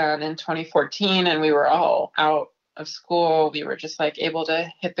was done in 2014 and we were all out of school, we were just like able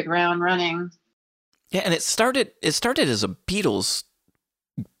to hit the ground running. Yeah, and it started as a Beatles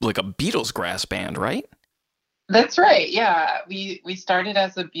grass band, right? That's right. Yeah, we started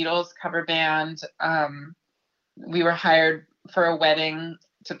as a Beatles cover band. We were hired for a wedding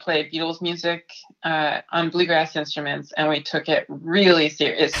to play Beatles music on bluegrass instruments, and we took it really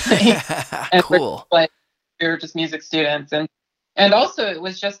seriously. And Cool. we were just music students, and also it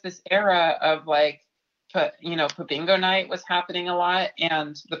was just this era of like, Pabingo Night was happening a lot,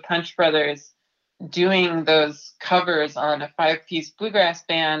 and the Punch Brothers doing those covers on a 5-piece bluegrass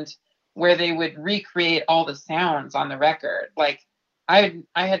band where they would recreate all the sounds on the record. Like I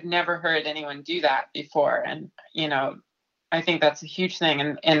had never heard anyone do that before, and I think that's a huge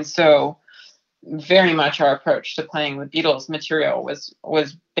thing, and so very much our approach to playing the Beatles material was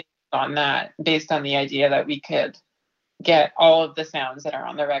based on the idea that we could get all of the sounds that are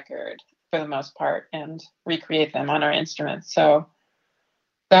on the record for the most part and recreate them on our instruments. So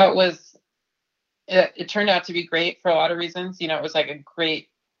that was it turned out to be great for a lot of reasons. It was like a great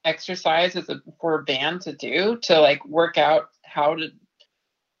exercise for a band to do, to like work out how to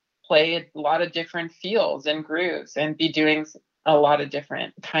play a lot of different feels and grooves and be doing a lot of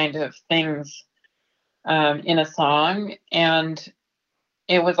different kind of things in a song. And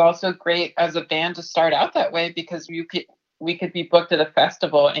it was also great as a band to start out that way, because we could be booked at a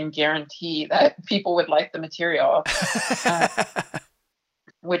festival and guarantee that people would like the material,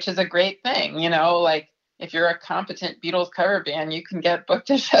 which is a great thing. Like if you're a competent Beatles cover band, you can get booked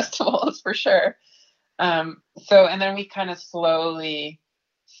at festivals for sure. And then we kind of slowly,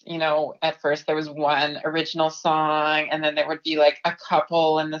 at first there was one original song, and then there would be like a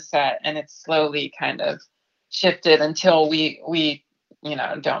couple in the set, and it slowly kind of shifted until we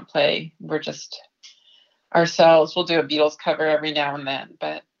don't play. We're just ourselves. We'll do a Beatles cover every now and then,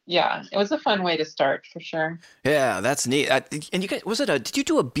 but yeah, it was a fun way to start for sure. Yeah, that's neat. And you guys, did you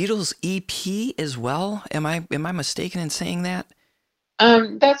do a Beatles EP as well? Am I mistaken in saying that?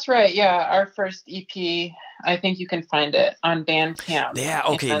 That's right. Yeah, our first EP, I think you can find it on Bandcamp. Yeah,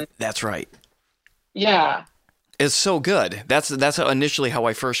 okay, that's right. Yeah. It's so good. That's initially how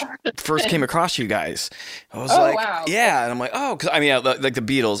I first came across you guys. I was wow. Yeah, and I'm like, oh, because I mean, like the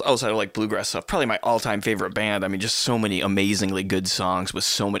Beatles, outside of like bluegrass stuff, probably my all-time favorite band. I mean, just so many amazingly good songs with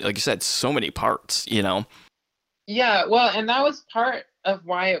so many, like you said, so many parts. Yeah, well, and that was part of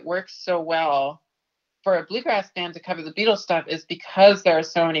why it works so well for a bluegrass band to cover the Beatles stuff, is because there are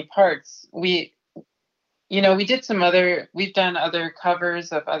so many parts. We've done other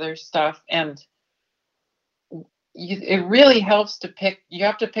covers of other stuff, and it really helps you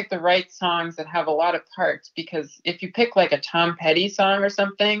have to pick the right songs that have a lot of parts, because if you pick like a Tom Petty song or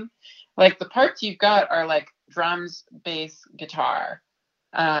something, like the parts you've got are like drums, bass, guitar,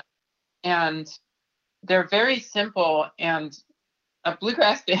 and they're very simple, and a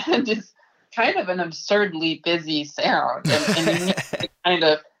bluegrass band is kind of an absurdly busy sound, and you need to kind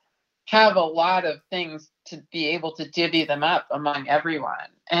of have a lot of things to be able to divvy them up among everyone.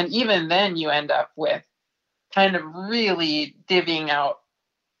 And even then you end up with kind of really divvying out,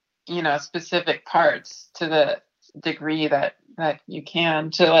 specific parts to the degree that you can,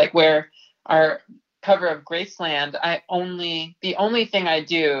 to like where our cover of Graceland, the only thing I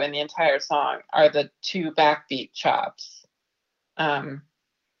do in the entire song are the 2 backbeat chops. And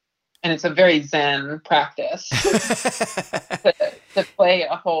it's a very Zen practice to play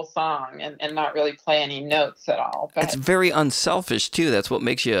a whole song and not really play any notes at all. But it's very unselfish too. That's what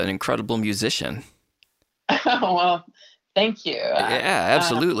makes you an incredible musician. Well, thank you. Yeah,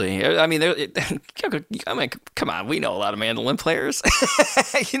 absolutely. I mean, come on, we know a lot of mandolin players.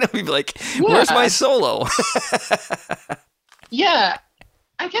 We'd be like, where's my solo? Yeah,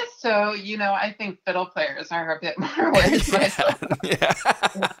 I guess so. I think fiddle players are a bit more where's my solo. Yeah.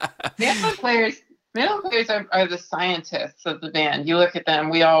 Mandolin players are the scientists of the band. You look at them,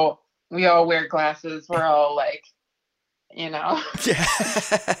 we all wear glasses. We're all like, Yeah.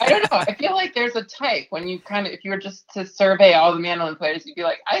 I don't know. I feel like there's a type when you if you were just to survey all the mandolin players, you'd be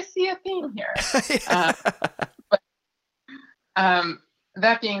like, I see a theme here. But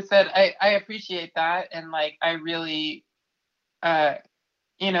that being said, I appreciate that. And like, I really, that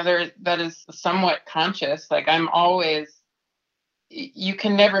is somewhat conscious. Like you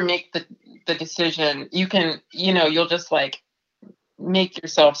can never make the decision. You can, you'll just like make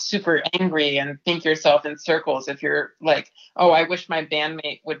yourself super angry and think yourself in circles if you're like, oh, I wish my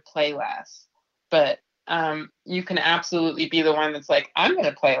bandmate would play less. But you can absolutely be the one that's like, I'm going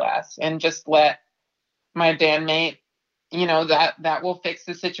to play less, and just let my bandmate, that will fix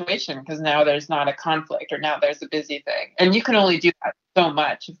the situation, because now there's not a conflict, or now there's a busy thing. And you can only do that so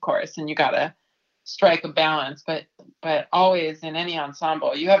much, of course, and you gotta strike a balance, but always in any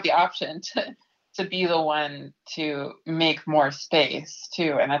ensemble, you have the option to be the one to make more space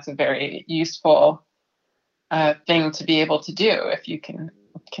too, and that's a very useful thing to be able to do if you can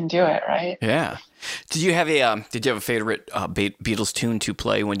do it right. Yeah. Did you have a favorite Beatles tune to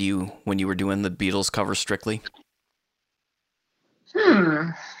play when you were doing the Beatles cover strictly?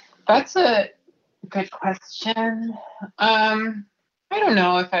 That's a good question. I don't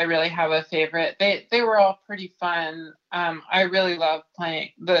know if I really have a favorite. They were all pretty fun. I really love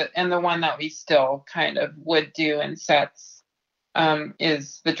playing the one that we still kind of would do in sets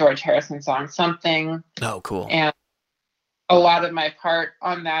is the George Harrison song Something. Oh, cool. And a lot of my part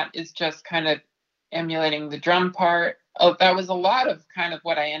on that is just kind of emulating the drum part. Oh, that was a lot of kind of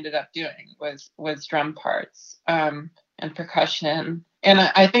what I ended up doing was drum parts and percussion. And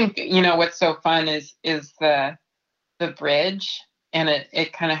I think, what's so fun is the bridge. And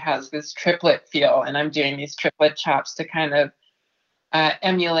it kind of has this triplet feel, and I'm doing these triplet chops to kind of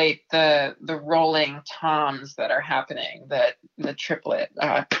emulate the rolling toms that are happening, the triplet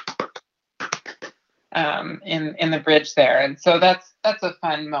in the bridge there, and so that's a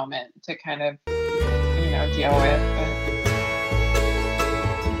fun moment to kind of deal with.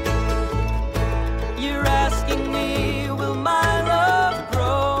 You're asking me, will my love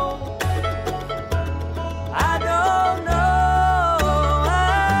grow? I don't know.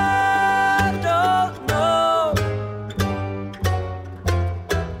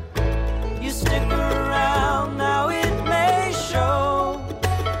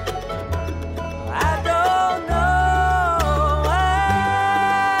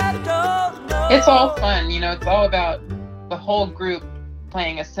 It's all fun, it's all about the whole group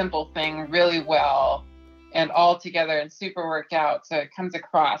playing a simple thing really well and all together and super worked out. So it comes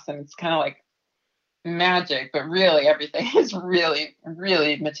across and it's kind of like magic, but really everything is really,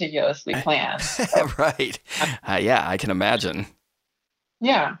 really meticulously planned. Right. Yeah, I can imagine.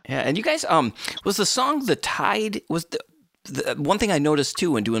 Yeah. Yeah. And you guys, was the song The Tide, was the one thing I noticed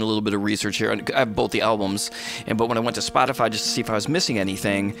too when doing a little bit of research here, and I have both the albums, but when I went to Spotify just to see if I was missing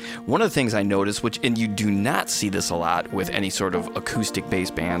anything, one of the things I noticed, and you do not see this a lot with any sort of acoustic bass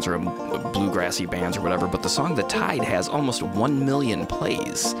bands or bluegrassy bands or whatever, but the song The Tide has almost 1 million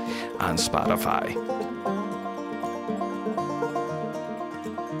plays on Spotify.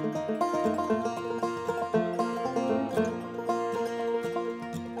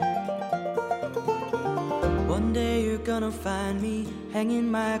 One day you're gonna find me hanging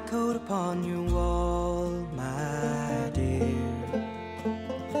my coat upon your wall, my dear.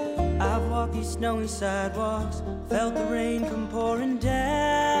 I've walked these snowy sidewalks, felt the rain come pouring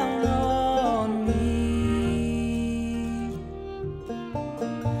down on me.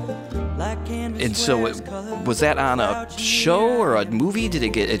 Like canvas. And so, was that on a show or a movie? Did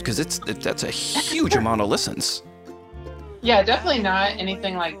it get it? Because that's a huge amount of listens. Yeah, definitely not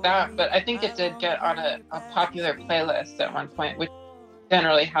anything like that, but I think it did get on a popular playlist at one point, which is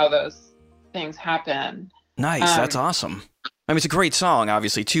generally how those things happen. Nice, that's awesome. I mean, it's a great song,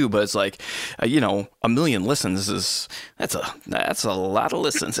 obviously, too, but it's like, 1 million listens that's a lot of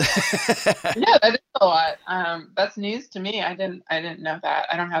listens. Yeah, that is a lot. That's news to me. I didn't know that.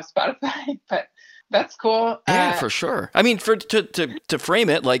 I don't have Spotify, but that's cool. Yeah, for sure. I mean, to frame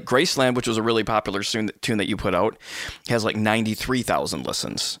it, like Graceland, which was a really popular tune that you put out, has like 93,000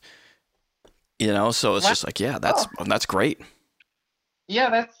 listens. So it's just like, yeah, that's great. Yeah,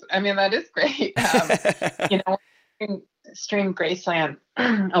 that is great. Stream Graceland,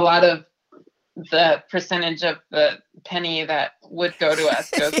 a lot of the percentage of the penny that would go to us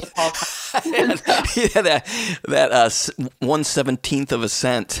goes to Paul Simon. Yeah, that 1/17 of a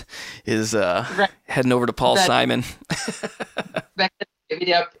cent is heading over to Paul Simon. That gets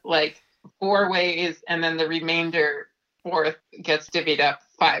divvied up like 4 ways, and then the remainder 4th gets divvied up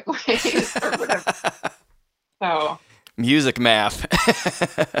 5 ways or whatever. So music math.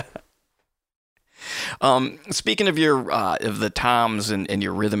 Speaking of your of the toms and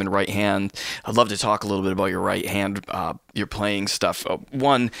your rhythm and right hand, I'd love to talk a little bit about your right hand, your playing stuff.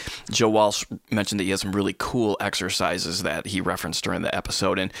 One, Joe Walsh mentioned that he has some really cool exercises that he referenced during the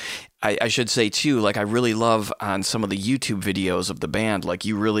episode, and I should say too, like I really love on some of the YouTube videos of the band, like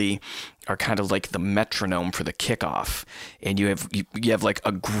you really are kind of like the metronome for the kickoff, and you have like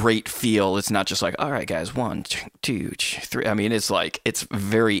a great feel. It's not just like, all right, guys, 1, 2, 3. I mean, it's like it's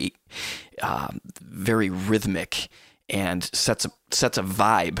very, very rhythmic and sets a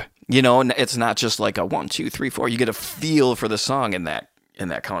vibe. And it's not just like a 1, 2, 3, 4. You get a feel for the song in that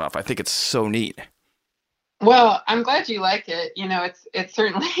coming off. I think it's so neat. Well, I'm glad you like it. It's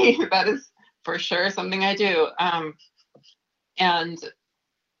certainly that is for sure something I do. And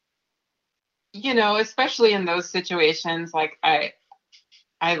especially in those situations, like I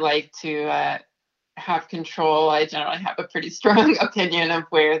like to have control. I generally have a pretty strong opinion of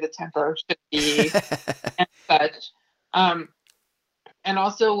where the tempo should be and such. And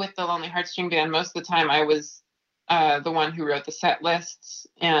also with the Lonely Heartstring Band, most of the time I was the one who wrote the set lists,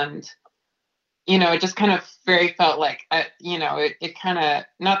 and it just kind of very felt like it kind of,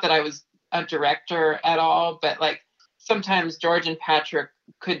 not that I was a director at all, but like sometimes George and Patrick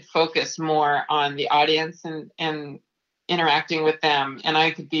could focus more on the audience and interacting with them, and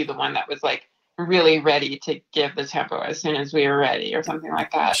I could be the one that was like really ready to give the tempo as soon as we were ready or something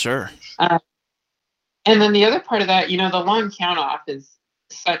like that. Sure. And then the other part of that, the long count off is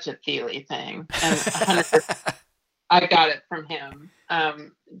such a Thiele thing, and 100%, I got it from him,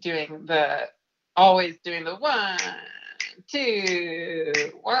 always doing the 1, 2,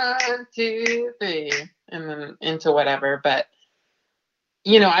 1, 2, 3, and then into whatever. But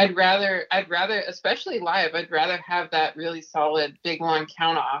I'd rather, especially live, I'd rather have that really solid big long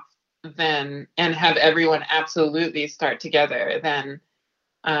count off and have everyone absolutely start together than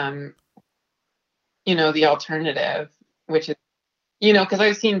the alternative, which is, because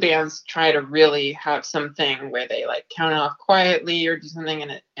I've seen bands try to really have something where they like count off quietly or do something,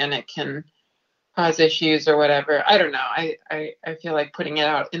 and it can cause issues or whatever. I don't know. I feel like putting it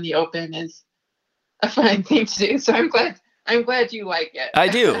out in the open is a fine thing to do. So I'm glad you like it. I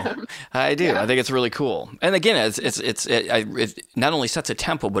do. Yeah. I think it's really cool. And again, it not only sets a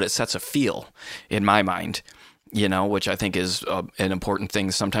tempo, but it sets a feel in my mind, which I think is an important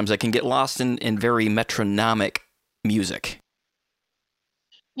thing. Sometimes I can get lost in very metronomic music.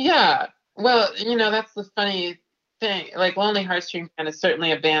 Yeah. Well, that's the funny thing. Like Lonely Heartstring Band is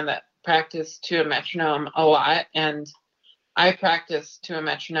certainly a band that practiced to a metronome a lot. And I practice to a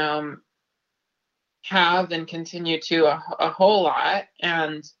metronome, have and continue to a whole lot.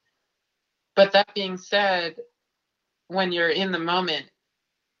 But that being said, when you're in the moment,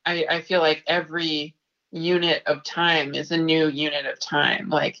 I feel like every unit of time is a new unit of time.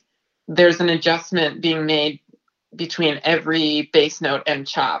 Like there's an adjustment being made between every bass note and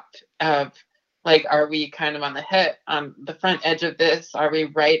chop of like, are we kind of on the front edge of this? Are we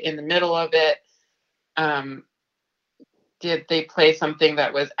right in the middle of it? Did they play something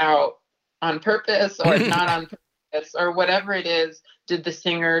that was out on purpose or not on purpose or whatever it is? Did the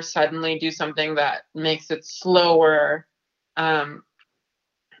singer suddenly do something that makes it slower? And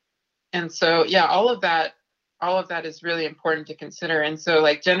so, yeah, all of that is really important to consider. And so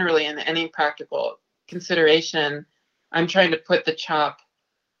like generally in any practical consideration, I'm trying to put the chop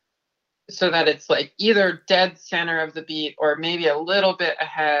so that it's like either dead center of the beat or maybe a little bit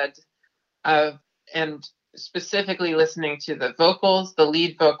ahead of, and specifically listening to the vocals, the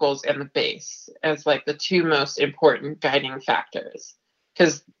lead vocals, and the bass as like the two most important guiding factors.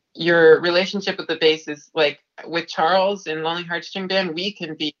 Because your relationship with the bass is like with Charles in Lonely Heartstring Band, we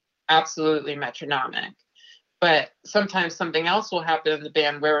can be absolutely metronomic. But sometimes something else will happen in the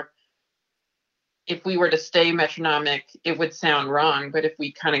band where if we were to stay metronomic, it would sound wrong. But if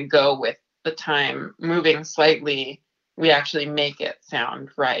we kind of go with the time moving slightly, we actually make it sound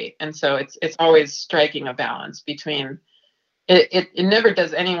right. And so it's always striking a balance between it never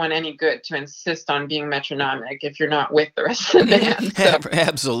does anyone any good to insist on being metronomic if you're not with the rest of the band. So.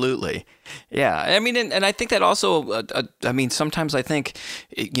 Absolutely. Yeah. I mean, and I think that also, sometimes I think,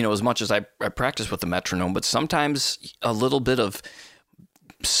 as much as I practice with the metronome, but sometimes a little bit of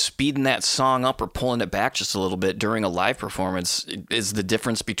speeding that song up or pulling it back just a little bit during a live performance is the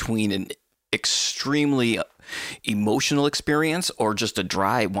difference between an extremely emotional experience or just a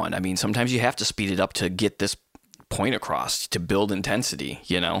dry one. I mean, sometimes you have to speed it up to get this point across, to build intensity,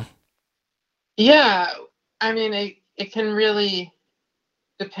 Yeah. I mean, it can really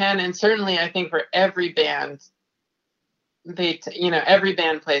depend. And certainly I think for every band, every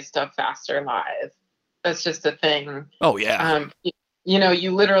band plays stuff faster live. That's just a thing. Oh yeah.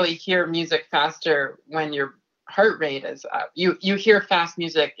 You literally hear music faster when your heart rate is up. You hear fast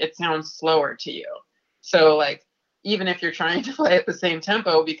music, it sounds slower to you. So like, even if you're trying to play at the same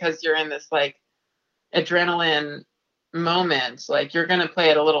tempo because you're in this like adrenaline moment, like you're going to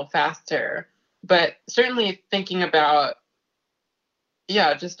play it a little faster. But certainly thinking about,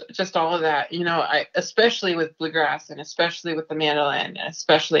 just all of that, I, especially with bluegrass and especially with the mandolin, and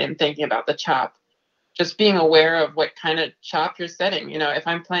especially in thinking about the chop, just being aware of what kind of chop you're setting. If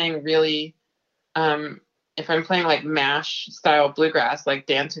I'm playing really, if I'm playing like MASH style bluegrass, like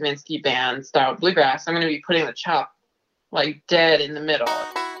Dan Taminsky band style bluegrass, I'm going to be putting the chop like dead in the middle.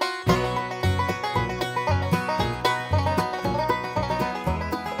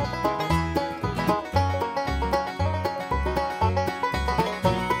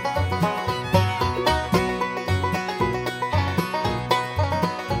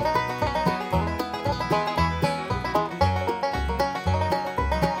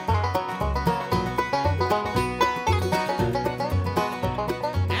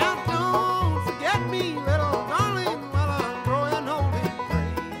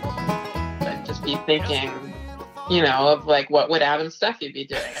 thinking, of like, what would Adam Steffi be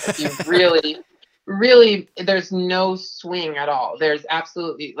doing? If you really, there's no swing at all. There's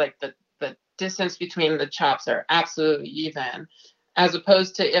absolutely, like, the distance between the chops are absolutely even. As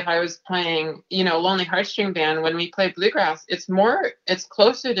opposed to if I was playing, Lonely Heartstring Band, when we play bluegrass, it's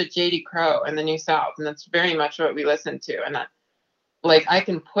closer to J.D. Crowe and the New South, and that's very much what we listen to. And I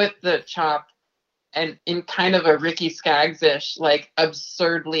can put the chop and in kind of a Ricky Skaggs-ish, like,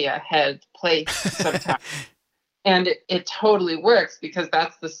 absurdly ahead place sometimes. And it totally works because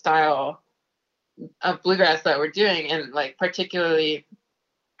that's the style of bluegrass that we're doing. And, like, particularly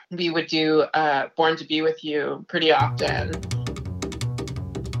we would do Born to Be With You pretty often.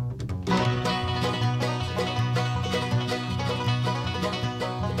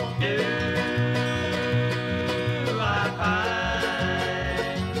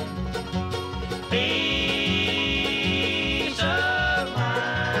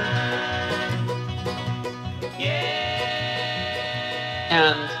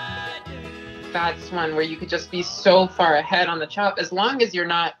 And that's one where you could just be so far ahead on the chop, as long as you're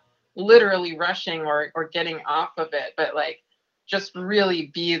not literally rushing or getting off of it, but, like, just really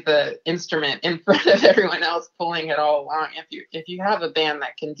be the instrument in front of everyone else pulling it all along. If you have a band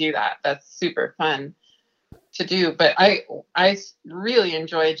that can do that, that's super fun to do. But I really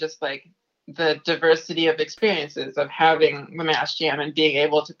enjoy just, like, the diversity of experiences of having the mass jam and being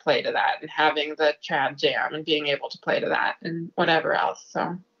able to play to that, and having the trad jam and being able to play to that, and whatever else.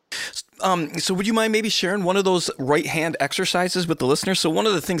 So would you mind maybe sharing one of those right hand exercises with the listeners? So one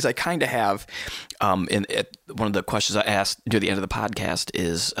of the things I kind of have, one of the questions I asked near the end of the podcast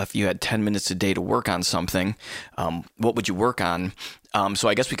is, if you had 10 minutes a day to work on something, what would you work on? So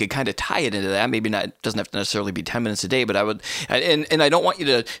I guess we could kind of tie it into that. Maybe not, it doesn't have to necessarily be 10 minutes a day, but I would, and I don't want you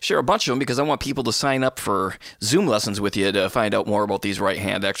to share a bunch of them, because I want people to sign up for Zoom lessons with you to find out more about these right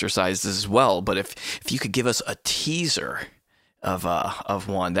hand exercises as well. But if you could give us a teaser of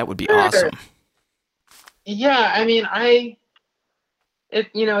one, that would be awesome. Yeah, I mean,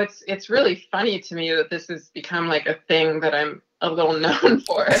 it's really funny to me that this has become, like, a thing that I'm a little known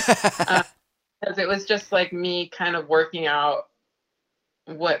for, because it was just, like, me kind of working out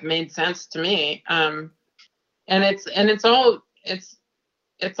what made sense to me, and it's also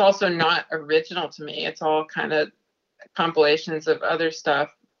not original to me. It's all kind of compilations of other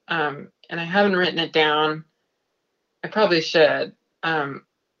stuff, and I haven't written it down. I probably should.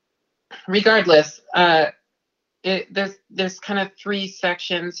 Regardless, there's kind of 3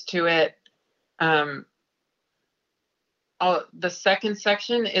 sections to it. The second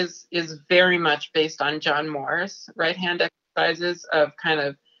section is very much based on John Moore's right hand exercises of kind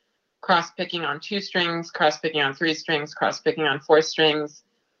of cross picking on 2 strings, cross picking on 3 strings, cross picking on 4 strings,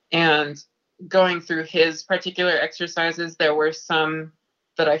 and going through his particular exercises. There were some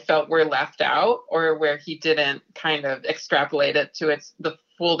that I felt were left out, or where he didn't kind of extrapolate it to the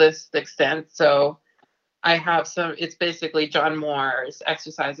fullest extent. So I have some, it's basically John Moore's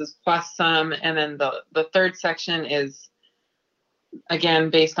exercises plus some, and then the third section is, again,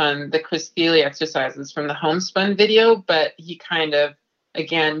 based on the Chris Thiele exercises from the Homespun video, but he kind of,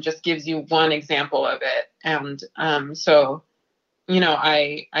 again, just gives you one example of it. And so,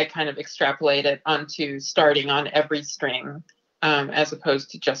 I kind of extrapolate it onto starting on every string, as opposed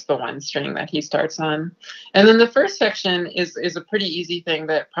to just the one string that he starts on. And then the first section is a pretty easy thing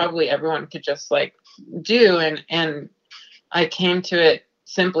that probably everyone could just, like, do. And I came to it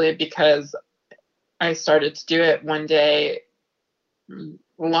simply because I started to do it one day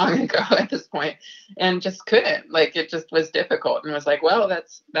long ago at this point, and just couldn't, like, it just was difficult, and was like, well,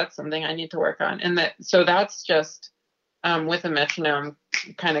 that's something I need to work on. And so that's just with a metronome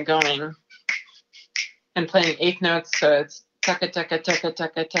kind of going and playing 8th notes. So it's taka taka taka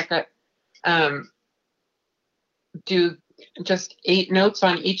taka taka. Do just 8 notes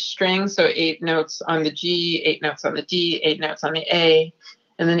on each string. So 8 notes on the G, 8 notes on the D, 8 notes on the A,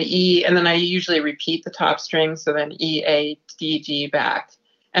 and then the E. And then I usually repeat the top string. So then E, A, D, G back.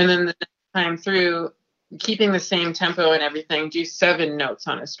 And then the next time through, keeping the same tempo and everything, do 7 notes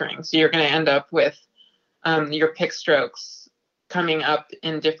on a string. So you're going to end up with your pick strokes coming up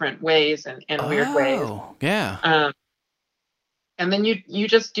in different ways and weird ways. Oh, yeah. And then you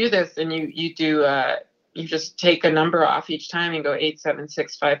just do this, and you do you just take a number off each time and go 8, 7,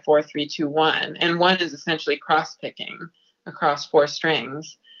 6, 5, 4, 3, 2, 1. And 1 is essentially cross picking across 4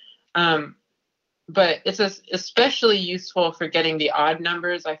 strings. But it's especially useful for getting the odd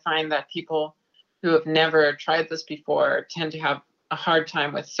numbers. I find that people who have never tried this before tend to have a hard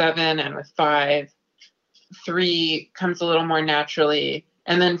time with 7 and with 5. 3 comes a little more naturally.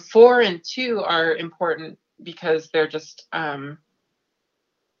 And then 4 and 2 are important because they're just,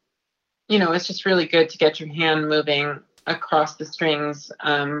 it's just really good to get your hand moving across the strings.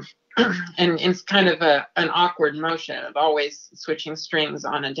 And it's kind of an awkward motion of always switching strings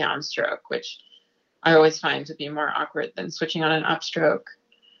on a downstroke, which I always find to be more awkward than switching on an upstroke.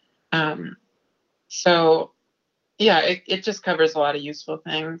 So yeah, it just covers a lot of useful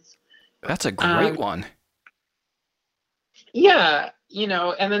things. That's a great one. Yeah,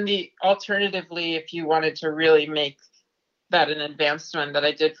 and then alternatively, if you wanted to really make that an advanced one that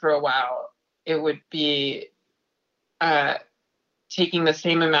I did for a while, it would be taking the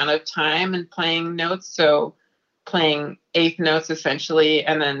same amount of time and playing notes. So playing eighth notes essentially,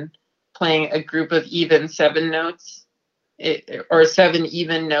 and then playing a group of even 7 notes, or 7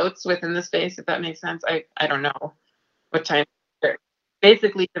 even notes within the space, if that makes sense. I don't know what time.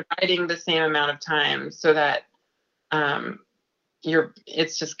 Basically dividing the same amount of time so that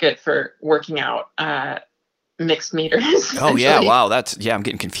it's just good for working out mixed meters. Oh yeah, wow, I'm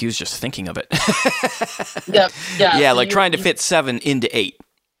getting confused just thinking of it. Yep, yeah. Yeah, like trying to fit 7 into 8,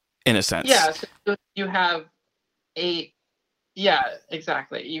 in a sense. Yeah, so you have 8. Yeah,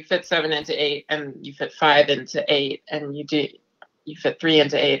 exactly. You fit 7 into 8, and you fit 5 into 8, and you fit 3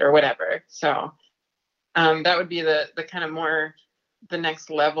 into 8, or whatever. So that would be the kind of more the next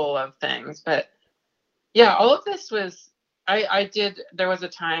level of things. But yeah, all of this was. There was a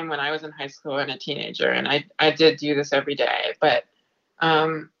time when I was in high school and a teenager, and I did do this every day, but,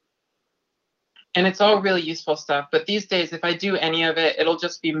 and it's all really useful stuff. But these days, if I do any of it, it'll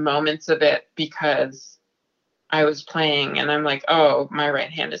just be moments of it because I was playing and I'm like, oh, my right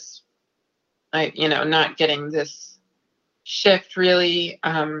hand is, not getting this shift really.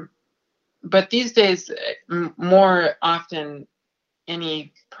 But these days, more often,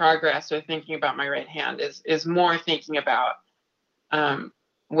 any progress or thinking about my right hand is more thinking about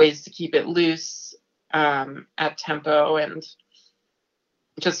ways to keep it loose at tempo, and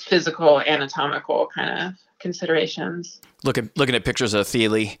just physical, anatomical kind of considerations. Looking at pictures of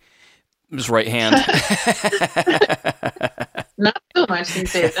Thiele, his right hand. Not so much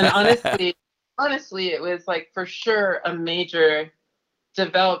these days. And honestly, it was like for sure a major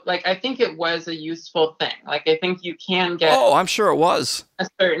I think it was a useful thing. Like, I think you can get I'm sure it was a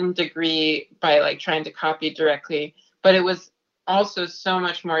certain degree by like trying to copy directly, but it was also so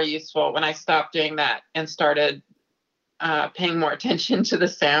much more useful when I stopped doing that and started paying more attention to the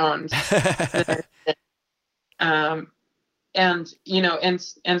sound. And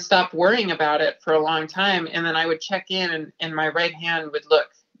stop worrying about it for a long time. And then I would check in and my right hand would look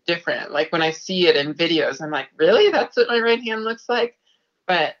different. Like when I see it in videos, I'm like, really? That's what my right hand looks like?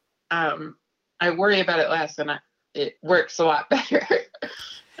 But I worry about it less, and it works a lot better.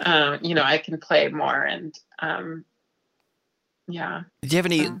 I can play more, and yeah. Do you have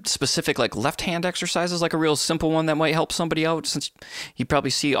any specific like left hand exercises, like a real simple one that might help somebody out? Since you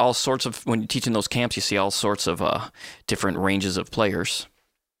probably see all sorts of, when you're teaching those camps, you see all sorts of different ranges of players.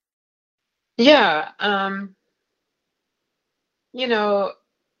 Yeah. You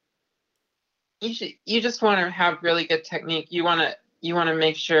just want to have really good technique. You want to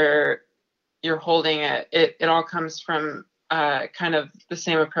make sure you're holding it. It all comes from kind of the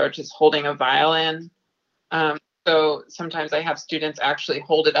same approach as holding a violin. So sometimes I have students actually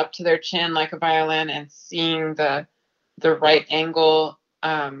hold it up to their chin like a violin, and seeing the right angle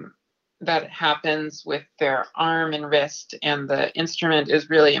that happens with their arm and wrist and the instrument is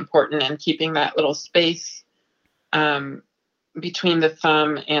really important, and keeping that little space between the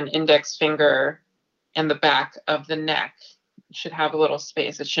thumb and index finger and the back of the neck. It should have a little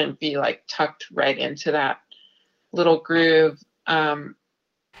space. It shouldn't be like tucked right into that little groove.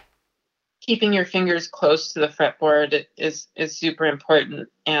 Keeping your fingers close to the fretboard is super important,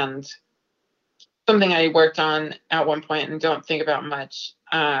 and something I worked on at one point and don't think about much.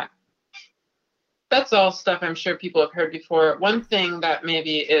 That's all stuff I'm sure people have heard before. One thing that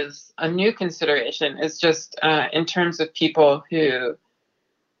maybe is a new consideration is just in terms of people who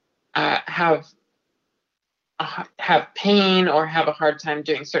have pain or have a hard time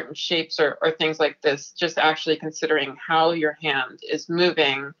doing certain shapes or things like this, just actually considering how your hand is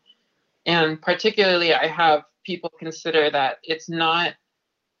moving. And particularly, I have people consider that it's not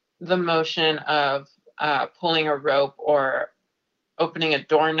the motion of pulling a rope or opening a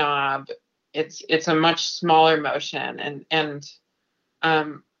doorknob. It's a much smaller motion, and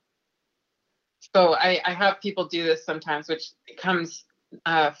so I have people do this sometimes, which comes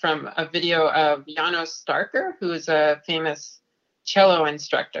from a video of Janos Starker, who is a famous cello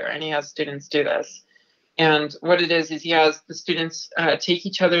instructor, and he has students do this. And what it is he has the students take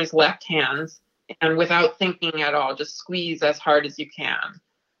each other's left hands and without thinking at all, just squeeze as hard as you can.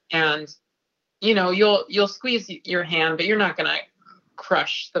 And, you'll squeeze your hand, but you're not going to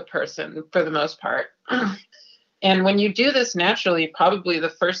crush the person for the most part. And when you do this naturally, probably the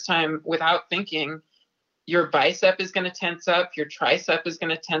first time without thinking, your bicep is going to tense up, your tricep is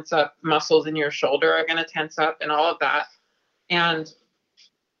going to tense up, muscles in your shoulder are going to tense up, and all of that. And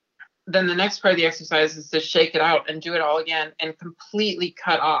then the next part of the exercise is to shake it out and do it all again and completely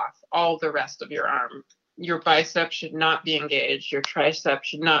cut off all the rest of your arm. Your bicep should not be engaged. Your tricep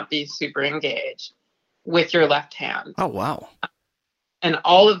should not be super engaged with your left hand. Oh, wow. And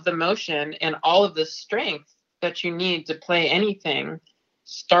all of the motion and all of the strength that you need to play anything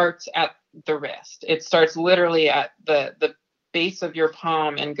starts at the wrist. It starts literally at the base of your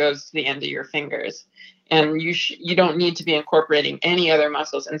palm and goes to the end of your fingers. And you don't need to be incorporating any other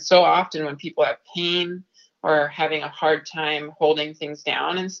muscles. And so often when people have pain or are having a hard time holding things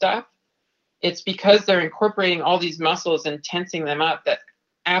down and stuff, it's because they're incorporating all these muscles and tensing them up that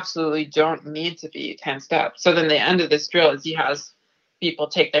absolutely don't need to be tensed up. So then the end of this drill is he has people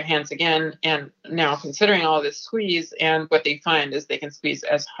take their hands again and now considering all this squeeze, and what they find is they can squeeze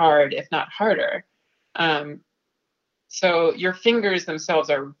as hard, if not harder. So your fingers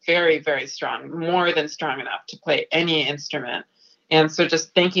themselves are very, very strong, more than strong enough to play any instrument. And so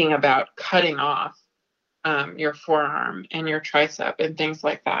just thinking about cutting off your forearm and your tricep and things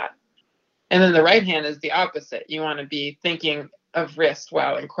like that. And then the right hand is the opposite. You want to be thinking of wrist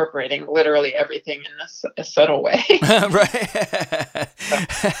while incorporating literally everything in a subtle way. Right.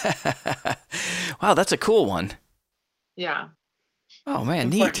 Wow, that's a cool one. Yeah. Oh, man,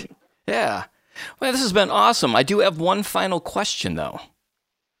 neat. Yeah. Well, this has been awesome. I do have one final question, though.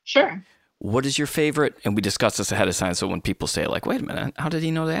 Sure. What is your favorite, and we discussed this ahead of time, so when people say, like, wait a minute, how did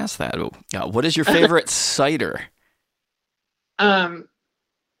he know to ask that? What is your favorite cider?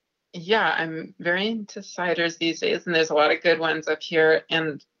 Yeah, I'm very into ciders these days, and there's a lot of good ones up here.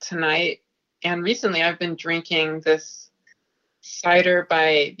 And tonight, and recently, I've been drinking this cider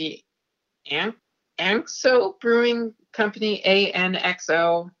by the Anxo Brewing Company,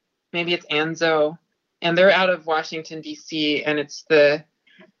 ANXO. Maybe it's Anzo. And they're out of Washington, D.C., and it's the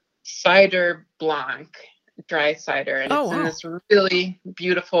Cider Blanc, dry cider. And it's in this really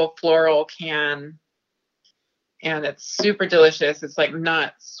beautiful floral can. And it's super delicious. It's like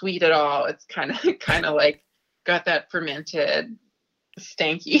not sweet at all. It's kind of like got that fermented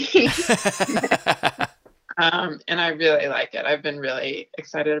stanky. And I really like it. I've been really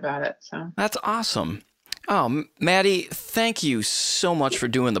excited about it. So that's awesome. Oh, Maddie, thank you so much for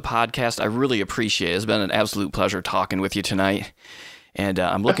doing the podcast. I really appreciate it. It's been an absolute pleasure talking with you tonight. And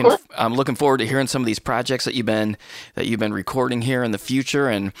I'm looking forward to hearing some of these projects that you've been recording here in the future,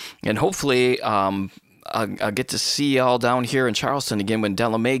 and hopefully I'll get to see y'all down here in Charleston again when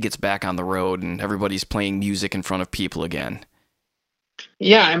Della gets back on the road and everybody's playing music in front of people again.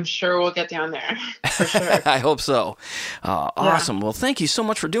 Yeah, I'm sure we'll get down there for sure. I hope so. Awesome. Well, thank you so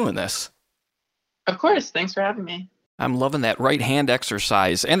much for doing this. Of course. Thanks for having me. I'm loving that right hand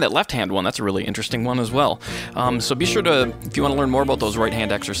exercise and that left hand one. That's a really interesting one as well. So be sure to, if you want to learn more about those right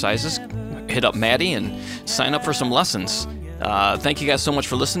hand exercises, hit up Maddie and sign up for some lessons. Thank you guys so much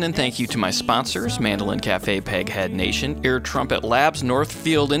for listening. Thank you to my sponsors, Mandolin Cafe, Peghead Nation, Ear Trumpet Labs,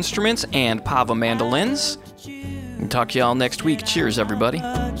 Northfield Instruments, and Pava Mandolins. And talk to y'all next week. Cheers, everybody.